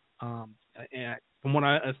 And from what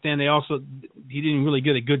I understand, he didn't really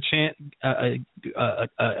get a good chance, a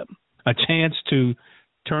chance to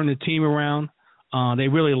turn the team around. They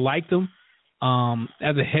really liked him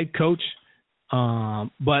as a head coach,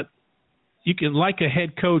 but you can like a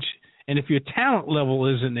head coach, and if your talent level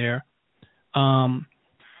isn't there,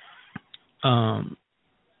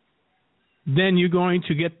 then you're going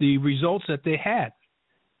to get the results that they had.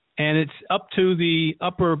 And it's up to the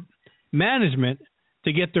upper management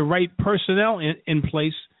to get the right personnel in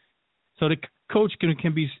place so the coach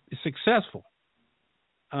can be successful.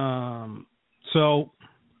 So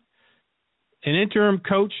an interim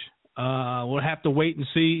coach will have to wait and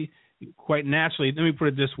see. Quite naturally, let me put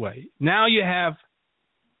it this way. Now you have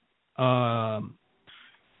Ken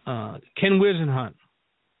Wisenhunt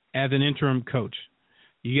as an interim coach.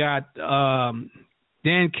 You got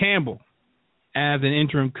Dan Campbell as an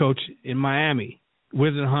interim coach in Miami.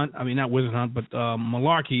 Not Wisenhunt, but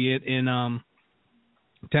Malarkey in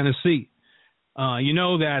Tennessee. You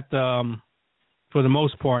know that for the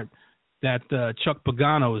most part that Chuck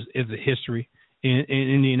Pagano is a history in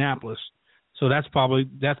Indianapolis. So that's probably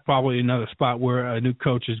another spot where a new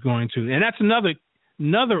coach is going to, and that's another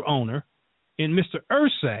owner in Mr.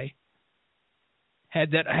 Irsay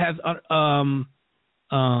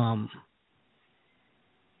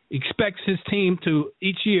expects his team to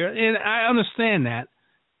each year, and I understand that,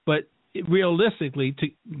 but realistically,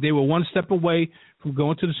 they were one step away from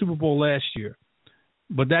going to the Super Bowl last year.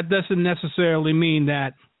 But that doesn't necessarily mean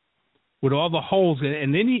that with all the holes,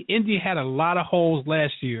 and Indy had a lot of holes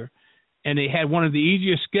last year, and they had one of the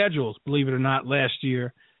easier schedules, believe it or not, last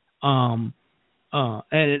year. And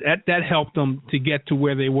that helped them to get to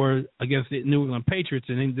where they were against the New England Patriots,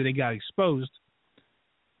 and then they got exposed.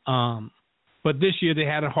 But this year they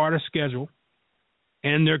had a harder schedule,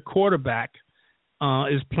 and their quarterback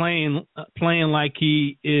is playing like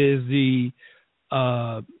he is the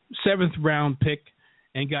seventh round pick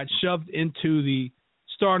and got shoved into the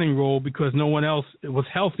starting role because no one else was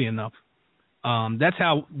healthy enough. That's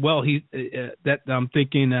how well I'm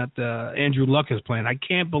thinking that Andrew Luck is playing. I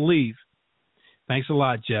can't believe. Thanks a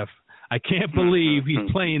lot, Jeff. I can't believe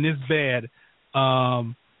he's playing this bad,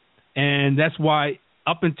 and that's why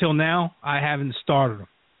up until now I haven't started him.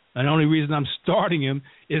 And the only reason I'm starting him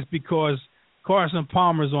is because Carson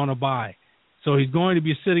Palmer's on a bye, so he's going to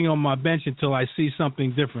be sitting on my bench until I see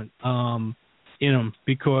something different in him.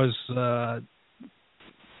 Because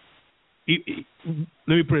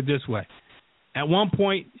let me put it this way. At one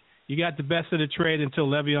point, you got the best of the trade until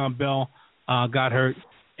Le'Veon Bell got hurt,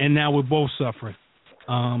 and now we're both suffering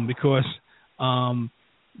because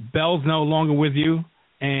Bell's no longer with you,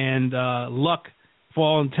 and Luck, for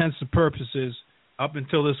all intents and purposes, up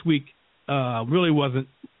until this week, really wasn't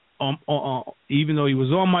even though he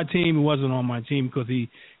was on my team, he wasn't on my team because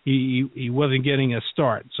he wasn't getting a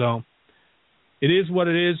start. So it is what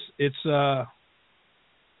it is. It's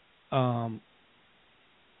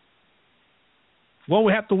well,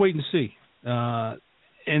 we have to wait and see. And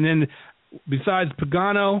then besides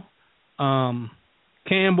Pagano,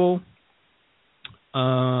 Campbell,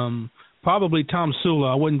 probably Tom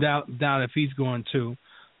Sula. I wouldn't doubt if he's going to.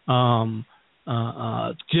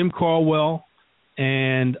 Jim Caldwell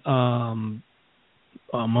and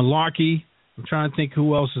Malarkey. I'm trying to think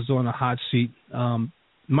who else is on the hot seat. The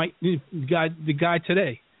guy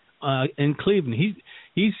today in Cleveland.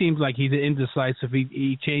 He seems like he's indecisive.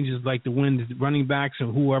 He changes like the wind, running backs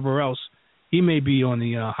and whoever else. He may be on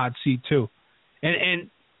the hot seat too. And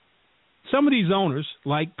some of these owners,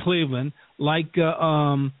 like Cleveland, like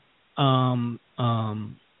San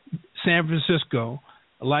Francisco,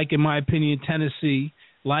 like in my opinion Tennessee,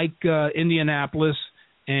 like Indianapolis,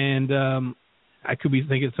 and I could be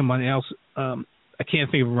thinking of somebody else. I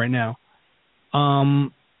can't think of it right now.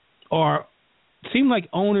 Or seem like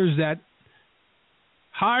owners that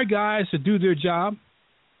hire guys to do their job,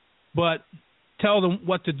 but tell them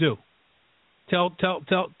what to do. Tell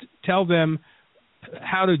them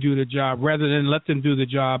how to do the job rather than let them do the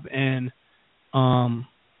job. And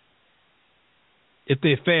if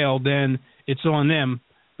they fail, then it's on them.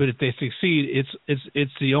 But if they succeed,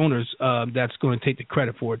 it's the owners that's going to take the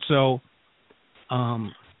credit for it. So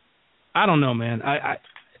I don't know, man.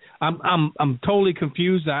 I'm totally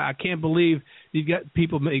confused. I can't believe you got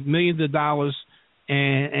people make millions of dollars,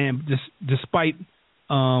 and despite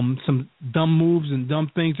some dumb moves and dumb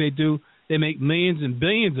things they do, they make millions and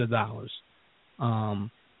billions of dollars. And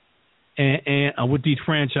with these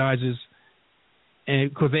franchises, and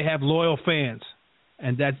because they have loyal fans,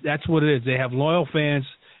 and that's what it is. They have loyal fans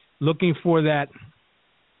looking for that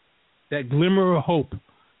glimmer of hope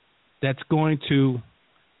that's going to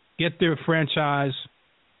get their franchise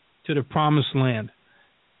to the promised land.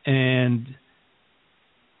 And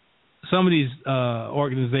some of these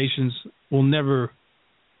organizations will never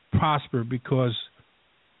prosper because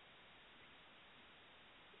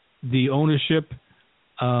the ownership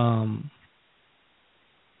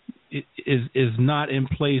is not in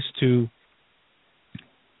place to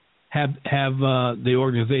have the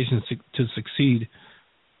organization to succeed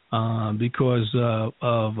because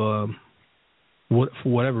of for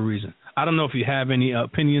whatever reason. I don't know if you have any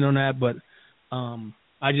opinion on that, but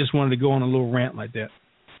I just wanted to go on a little rant like that.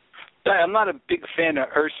 I'm not a big fan of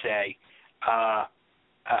Irsay.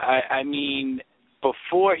 I mean,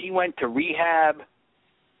 before he went to rehab,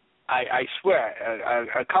 I swear,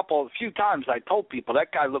 a few times I told people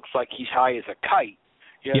that guy looks like he's high as a kite,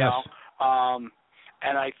 you know?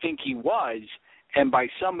 And I think he was. And by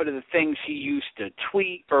some of the things he used to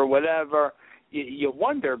tweet or whatever, you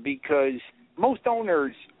wonder because most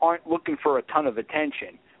owners aren't looking for a ton of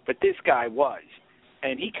attention, but this guy was.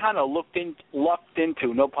 And he kind of lucked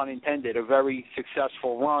into, no pun intended, a very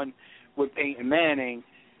successful run with Peyton Manning.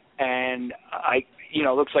 And,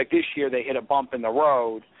 looks like this year they hit a bump in the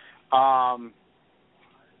road. And,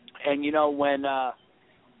 when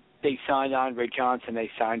they signed Andre Johnson, they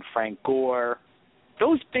signed Frank Gore,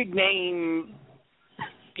 those big name,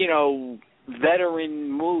 veteran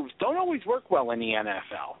moves don't always work well in the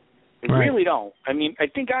NFL. They really don't. I mean, I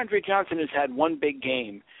think Andre Johnson has had one big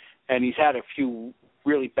game, and he's had a few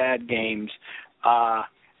really bad games. I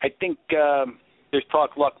think there's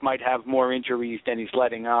talk Luck might have more injuries than he's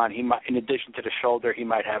letting on. He might, in addition to the shoulder, he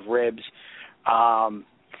might have ribs. The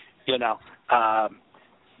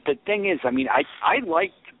thing is, I mean, I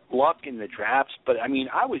liked Luck in the drafts, but I mean,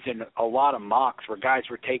 I was in a lot of mocks where guys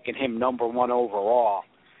were taking him number one overall.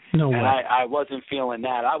 No way. And I wasn't feeling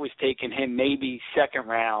that. I was taking him maybe second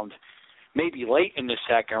round, maybe late in the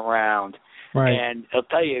second round. Right. And I'll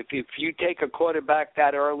tell you, if you take a quarterback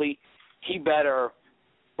that early, he better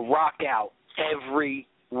rock out every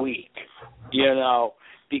week,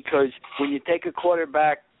 because when you take a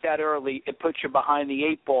quarterback that early, it puts you behind the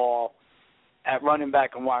eight ball at running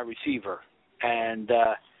back and wide receiver. And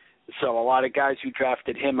so a lot of guys who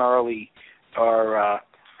drafted him early are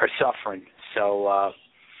suffering. So,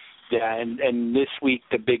 and this week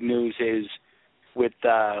the big news is with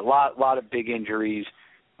a lot of big injuries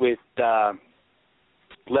with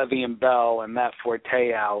Le'Veon Bell and Matt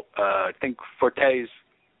Forte out. I think Forte's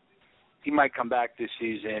he might come back this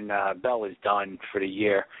season. Bell is done for the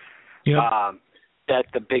year. Yep. That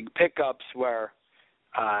the big pickups were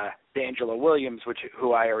D'Angelo Williams,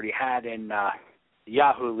 who I already had in the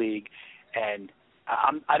Yahoo League, and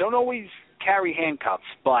I don't always carry handcuffs,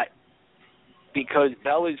 but because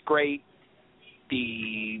Bell is great,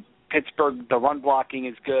 the Pittsburgh, the run blocking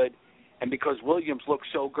is good, and because Williams looked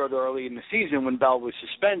so good early in the season when Bell was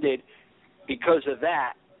suspended, because of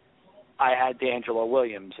that, I had D'Angelo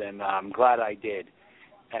Williams, and I'm glad I did.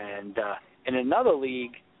 And in another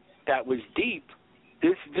league that was deep,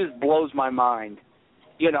 this just blows my mind.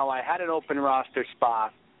 You know, I had an open roster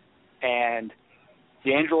spot, and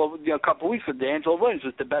a couple of weeks ago, D'Angelo Williams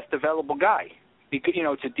was the best available guy. Because, you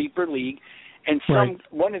know, it's a deeper league. And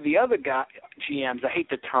one of the other GMs, I hate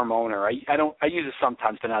the term owner. I use it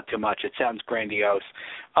sometimes, but not too much. It sounds grandiose.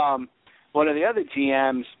 One of the other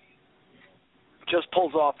GMs just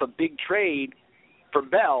pulls off a big trade for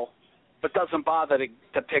Bell, but doesn't bother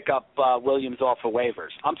to pick up Williams off of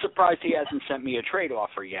waivers. I'm surprised he hasn't sent me a trade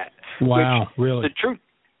offer yet. Wow, really?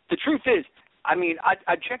 The truth is, I mean,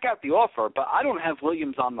 I check out the offer, but I don't have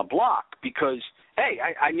Williams on the block because, hey,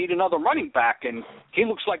 I need another running back, and he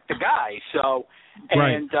looks like the guy. So,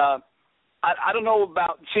 and I don't know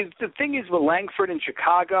about – see, the thing is with Langford in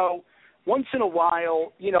Chicago, once in a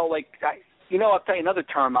while, you know, like I'll tell you another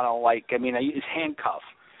term I don't like. I mean, I use handcuff.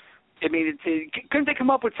 I mean, couldn't they come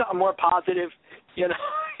up with something more positive, you know?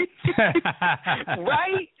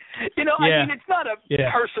 Right? You know, I mean, it's not a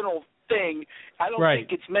personal thing. I don't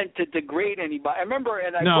think it's meant to degrade anybody. I remember,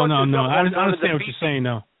 and I understand what you're saying,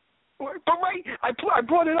 though. But I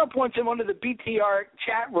brought it up once in one of the BTR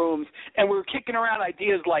chat rooms, and we were kicking around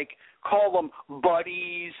ideas like call them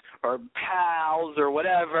buddies or pals or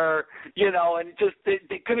whatever, you know, and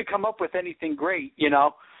they couldn't come up with anything great, you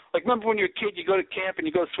know. Like, remember when you're a kid, you go to camp and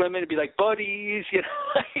you go swimming and be like, buddies, you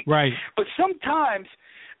know. Right. But sometimes,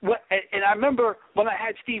 and I remember when I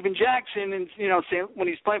had Steven Jackson, and, you know, when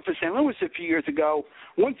he was playing for St. Louis a few years ago,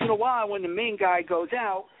 once in a while when the main guy goes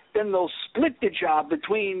out, then they'll split the job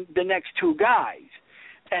between the next two guys.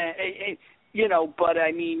 You know, but,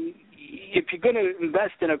 I mean, if you're going to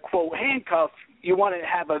invest in a, quote, handcuff, you want to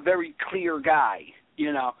have a very clear guy,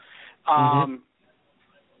 you know.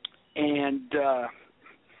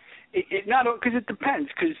 Because it depends.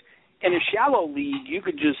 Because in a shallow league, you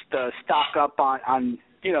could just stock up on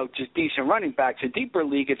you know, just decent running backs. A deeper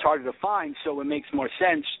league, it's harder to find, so it makes more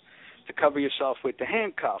sense to cover yourself with the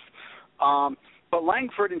handcuff. But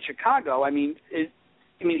Langford in Chicago, I mean,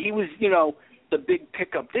 he was, you know, the big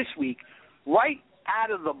pickup this week. Right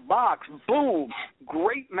out of the box, boom,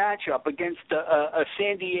 great matchup against a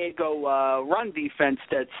San Diego run defense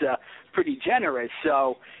that's pretty generous.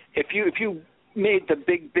 So if you made the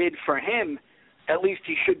big bid for him, at least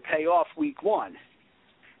he should pay off week one.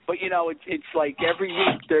 But, you know, it's like every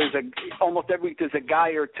week almost every week there's a guy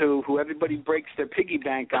or two who everybody breaks their piggy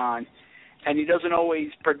bank on, and he doesn't always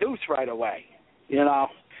produce right away, you know.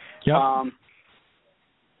 Yep.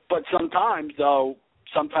 But sometimes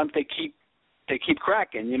they keep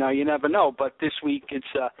cracking, you know, you never know. But this week it's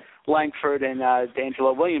Langford and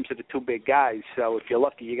D'Angelo Williams are the two big guys. So if you're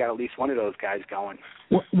lucky, you got at least one of those guys going.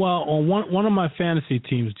 Well, on one of my fantasy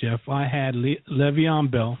teams, Jeff, I had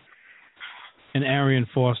Le'Veon Bell and Arian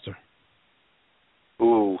Foster.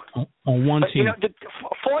 Ooh. On one team. You know,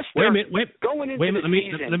 Foster. Wait a minute. Going into the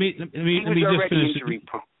season, let me just finish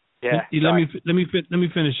it. Let me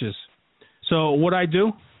finish this. So what I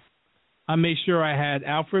do, I made sure I had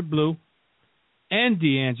Alfred Blue and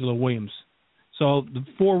D'Angelo Williams. So the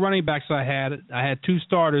four running backs I had two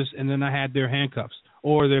starters, and then I had their handcuffs,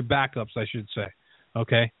 or their backups, I should say.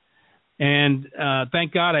 Okay? And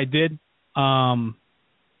thank God I did. I'm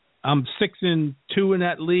 6-2 in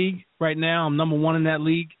that league right now. I'm number 1 in that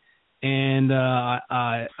league. And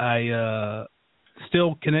I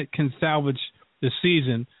still can salvage the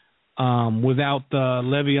season without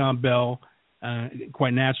Le'Veon Bell.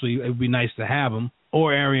 Quite naturally, it would be nice to have him,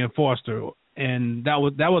 or Arian Foster. And that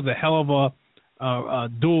was a hell of a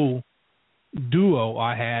duo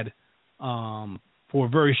I had for a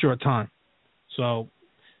very short time. So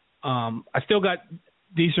I still got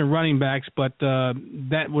decent running backs, but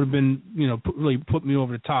that would have been, you know, really put me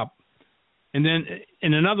over the top. And then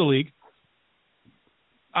in another league,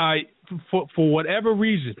 for whatever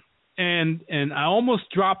reason, and I almost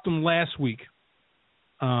dropped them last week.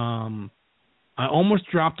 I almost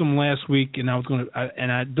dropped them last week, and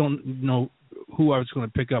I don't know who I was going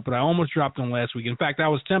to pick up, but I almost dropped him last week. In fact, I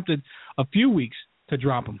was tempted a few weeks to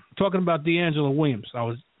drop him. I'm talking about D'Angelo Williams. I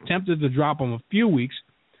was tempted to drop him a few weeks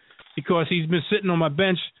because he's been sitting on my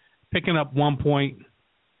bench picking up 1 point,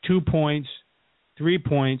 2 points, 3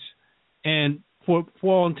 points, And for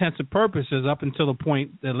all intents and purposes, up until the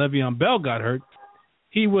point that Le'Veon Bell got hurt,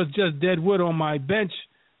 he was just dead wood on my bench.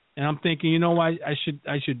 And I'm thinking, I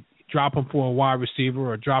should drop him for a wide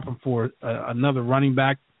receiver or drop him for another running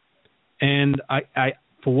back. And I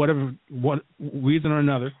for whatever reason or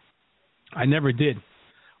another, I never did.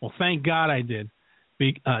 Well, thank God I did.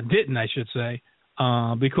 Didn't, I should say,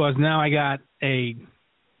 because now I got a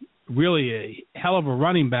hell of a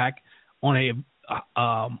running back on a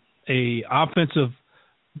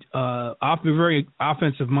very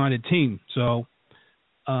offensive minded team. So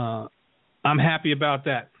I'm happy about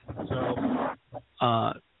that. So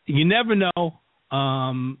you never know,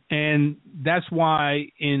 and that's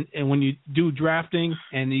why when you do drafting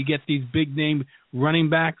and you get these big name running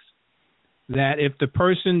backs, that if the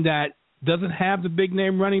person that doesn't have the big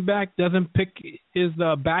name running back doesn't pick his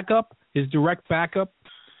backup, his direct backup,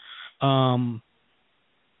 that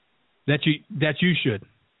you should,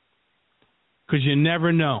 because you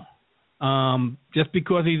never know. Just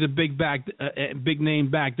because he's a big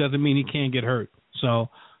name back doesn't mean he can't get hurt. So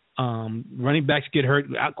running backs get hurt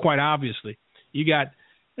quite obviously. You got,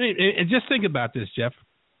 and just think about this, Jeff.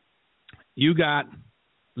 You got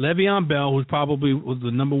Le'Veon Bell, who probably was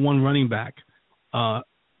the number one running back,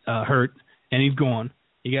 hurt, and he's gone.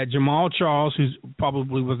 You got Jamal Charles, who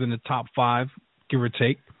probably was in the top 5, give or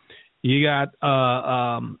take. You got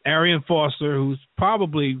Arian Foster, who's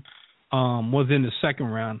probably was in the second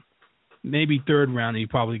round, maybe third round.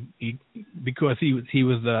 Because he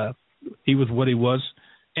was what he was,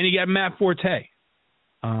 and you got Matt Forte.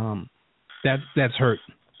 That's hurt.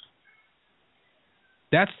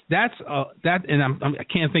 And I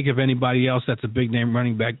can't think of anybody else that's a big name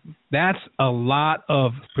running back. That's a lot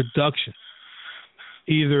of production,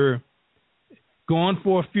 either gone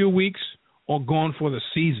for a few weeks or gone for the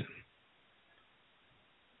season.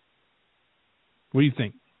 What do you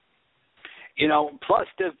think? Plus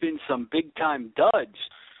there've been some big time duds.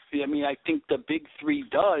 I mean, I think the big 3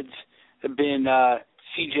 duds have been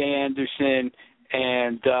C.J. Anderson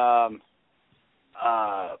and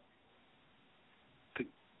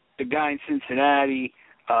the guy in Cincinnati,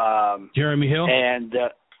 Jeremy Hill, and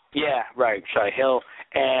Hill,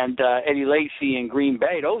 and Eddie Lacy in Green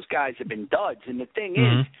Bay. Those guys have been duds. And the thing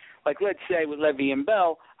is, like let's say with Le'Veon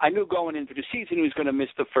Bell, I knew going into the season he was going to miss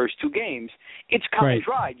the first 2 games. It's cut and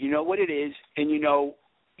dried. You know what it is, and you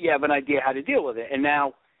have an idea how to deal with it. And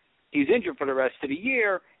now he's injured for the rest of the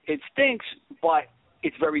year. It stinks, but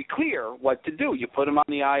it's very clear what to do. You put him on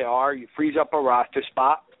the IR, you freeze up a roster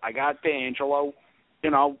spot. I got D'Angelo,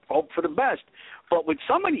 hope for the best. But with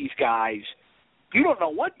some of these guys, you don't know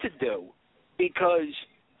what to do because,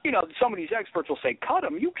 some of these experts will say, cut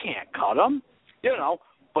them. You can't cut them,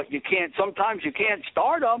 but sometimes you can't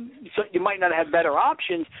start them. So you might not have better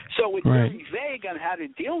options. So it's very vague on how to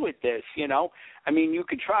deal with this, I mean, you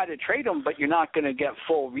could try to trade them, but you're not going to get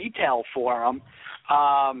full retail for them.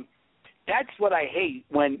 That's what I hate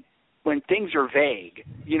when things are vague,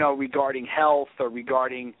 regarding health or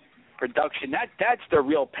regarding production. That's the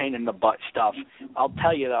real pain in the butt stuff. I'll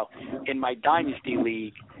tell you though, in my dynasty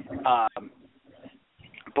league,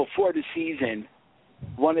 before the season,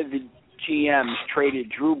 one of the GMs traded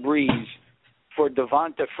Drew Brees for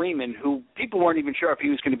Devonta Freeman, who people weren't even sure if he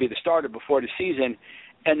was going to be the starter before the season,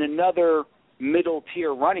 and another middle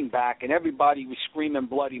tier running back, and everybody was screaming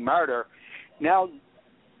bloody murder. Now,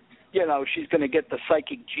 she's going to get the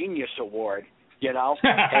Psychic Genius Award, and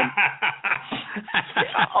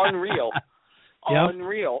unreal. Yep.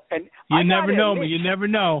 Unreal. And you never know, but you never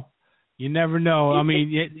know. You never know. I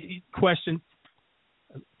mean,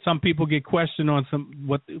 some people get questioned on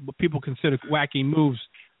what people consider wacky moves,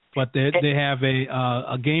 but they have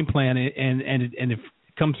a game plan, and if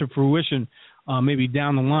it comes to fruition, maybe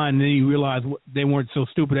down the line, then you realize they weren't so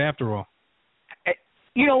stupid after all. It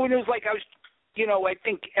was like I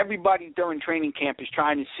think everybody during training camp is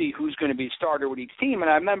trying to see who's going to be a starter with each team. And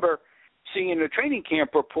I remember seeing the training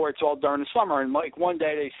camp reports all during the summer. And like one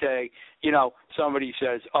day they say, somebody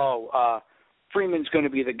says, Freeman's going to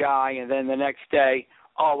be the guy. And then the next day,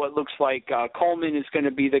 it looks like Coleman is going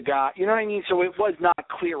to be the guy. You know what I mean? So it was not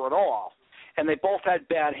clear at all. And they both had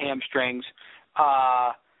bad hamstrings,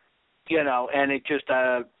 and it just,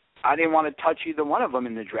 I didn't want to touch either one of them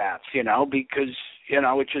in the drafts, because,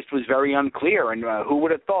 it just was very unclear. And who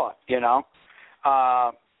would have thought,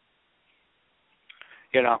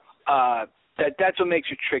 that's what makes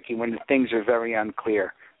it tricky when things are very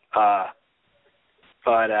unclear. And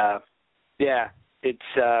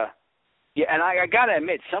I got to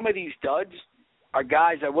admit, some of these duds are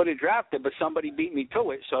guys I would have drafted, but somebody beat me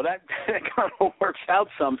to it. So that kind of works out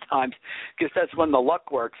sometimes because that's when the luck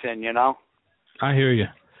works in, I hear you.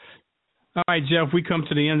 All right, Jeff, we come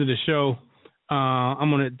to the end of the show. I'm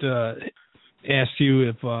going to ask you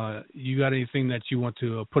if you got anything that you want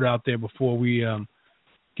to put out there before we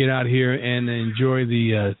get out here and enjoy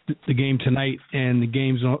the game tonight and the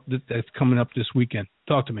games that's coming up this weekend.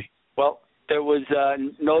 Talk to me. Well, there was a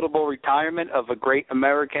notable retirement of a great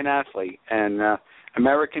American athlete, and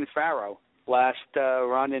American Pharaoh, last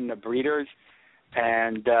run in the Breeders.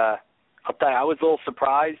 And I'll tell you, I was a little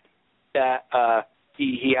surprised that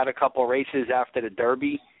he had a couple races after the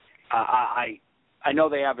Derby. I know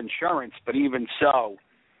they have insurance, but even so,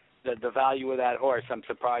 the value of that horse, I'm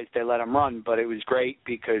surprised they let him run. But it was great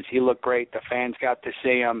because he looked great. The fans got to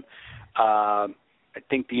see him. I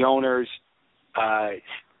think the owners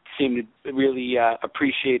seem to really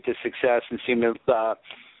appreciate the success and seem to,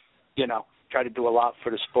 try to do a lot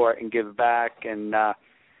for the sport and give back. And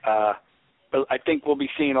but I think we'll be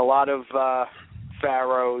seeing a lot of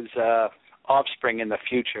Pharaoh's offspring in the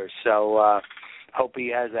future. So hope he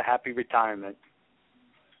has a happy retirement.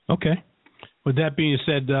 Okay. With that being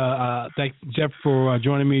said, thank Jeff for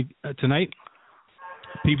joining me tonight.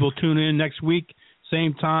 People tune in next week,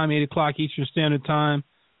 same time, 8 o'clock Eastern Standard Time,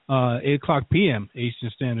 8 o'clock p.m.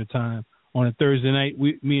 Eastern Standard Time on a Thursday night.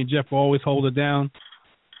 Me and Jeff always hold it down.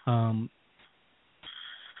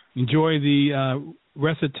 Enjoy the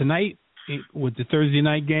rest of tonight with the Thursday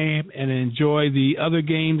night game, and enjoy the other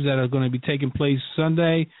games that are going to be taking place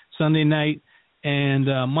Sunday night, and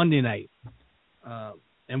Monday night.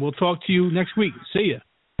 And we'll talk to you next week. See ya.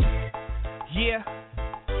 Yeah.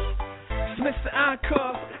 It's Mr.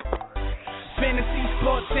 Encore. Fantasy,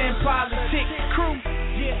 sports, and politics crew.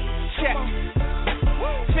 Yeah, check.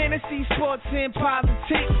 Fantasy, sports, and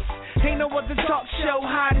politics. Ain't no other talk show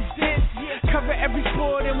hot as this. Cover every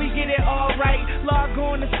sport and we get it all right. Log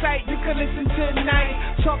on the site, you can listen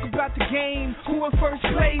tonight. Talk about the game, who in first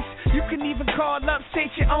place. You can even call up, state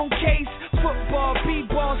your own case. Football,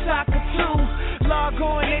 b-ball, soccer too. Log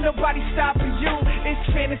on, ain't nobody stopping you. It's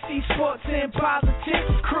Fantasy, Sports, and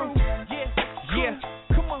Politics Crew. Yeah,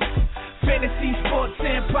 come on. Fantasy, Sports,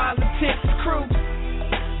 and Politics Crew.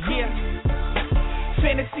 Yeah.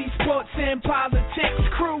 Fantasy, Sports, and Politics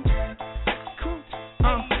Crew.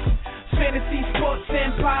 Fantasy, Sports,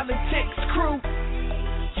 and Politics Crew.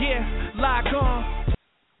 Yeah, log on.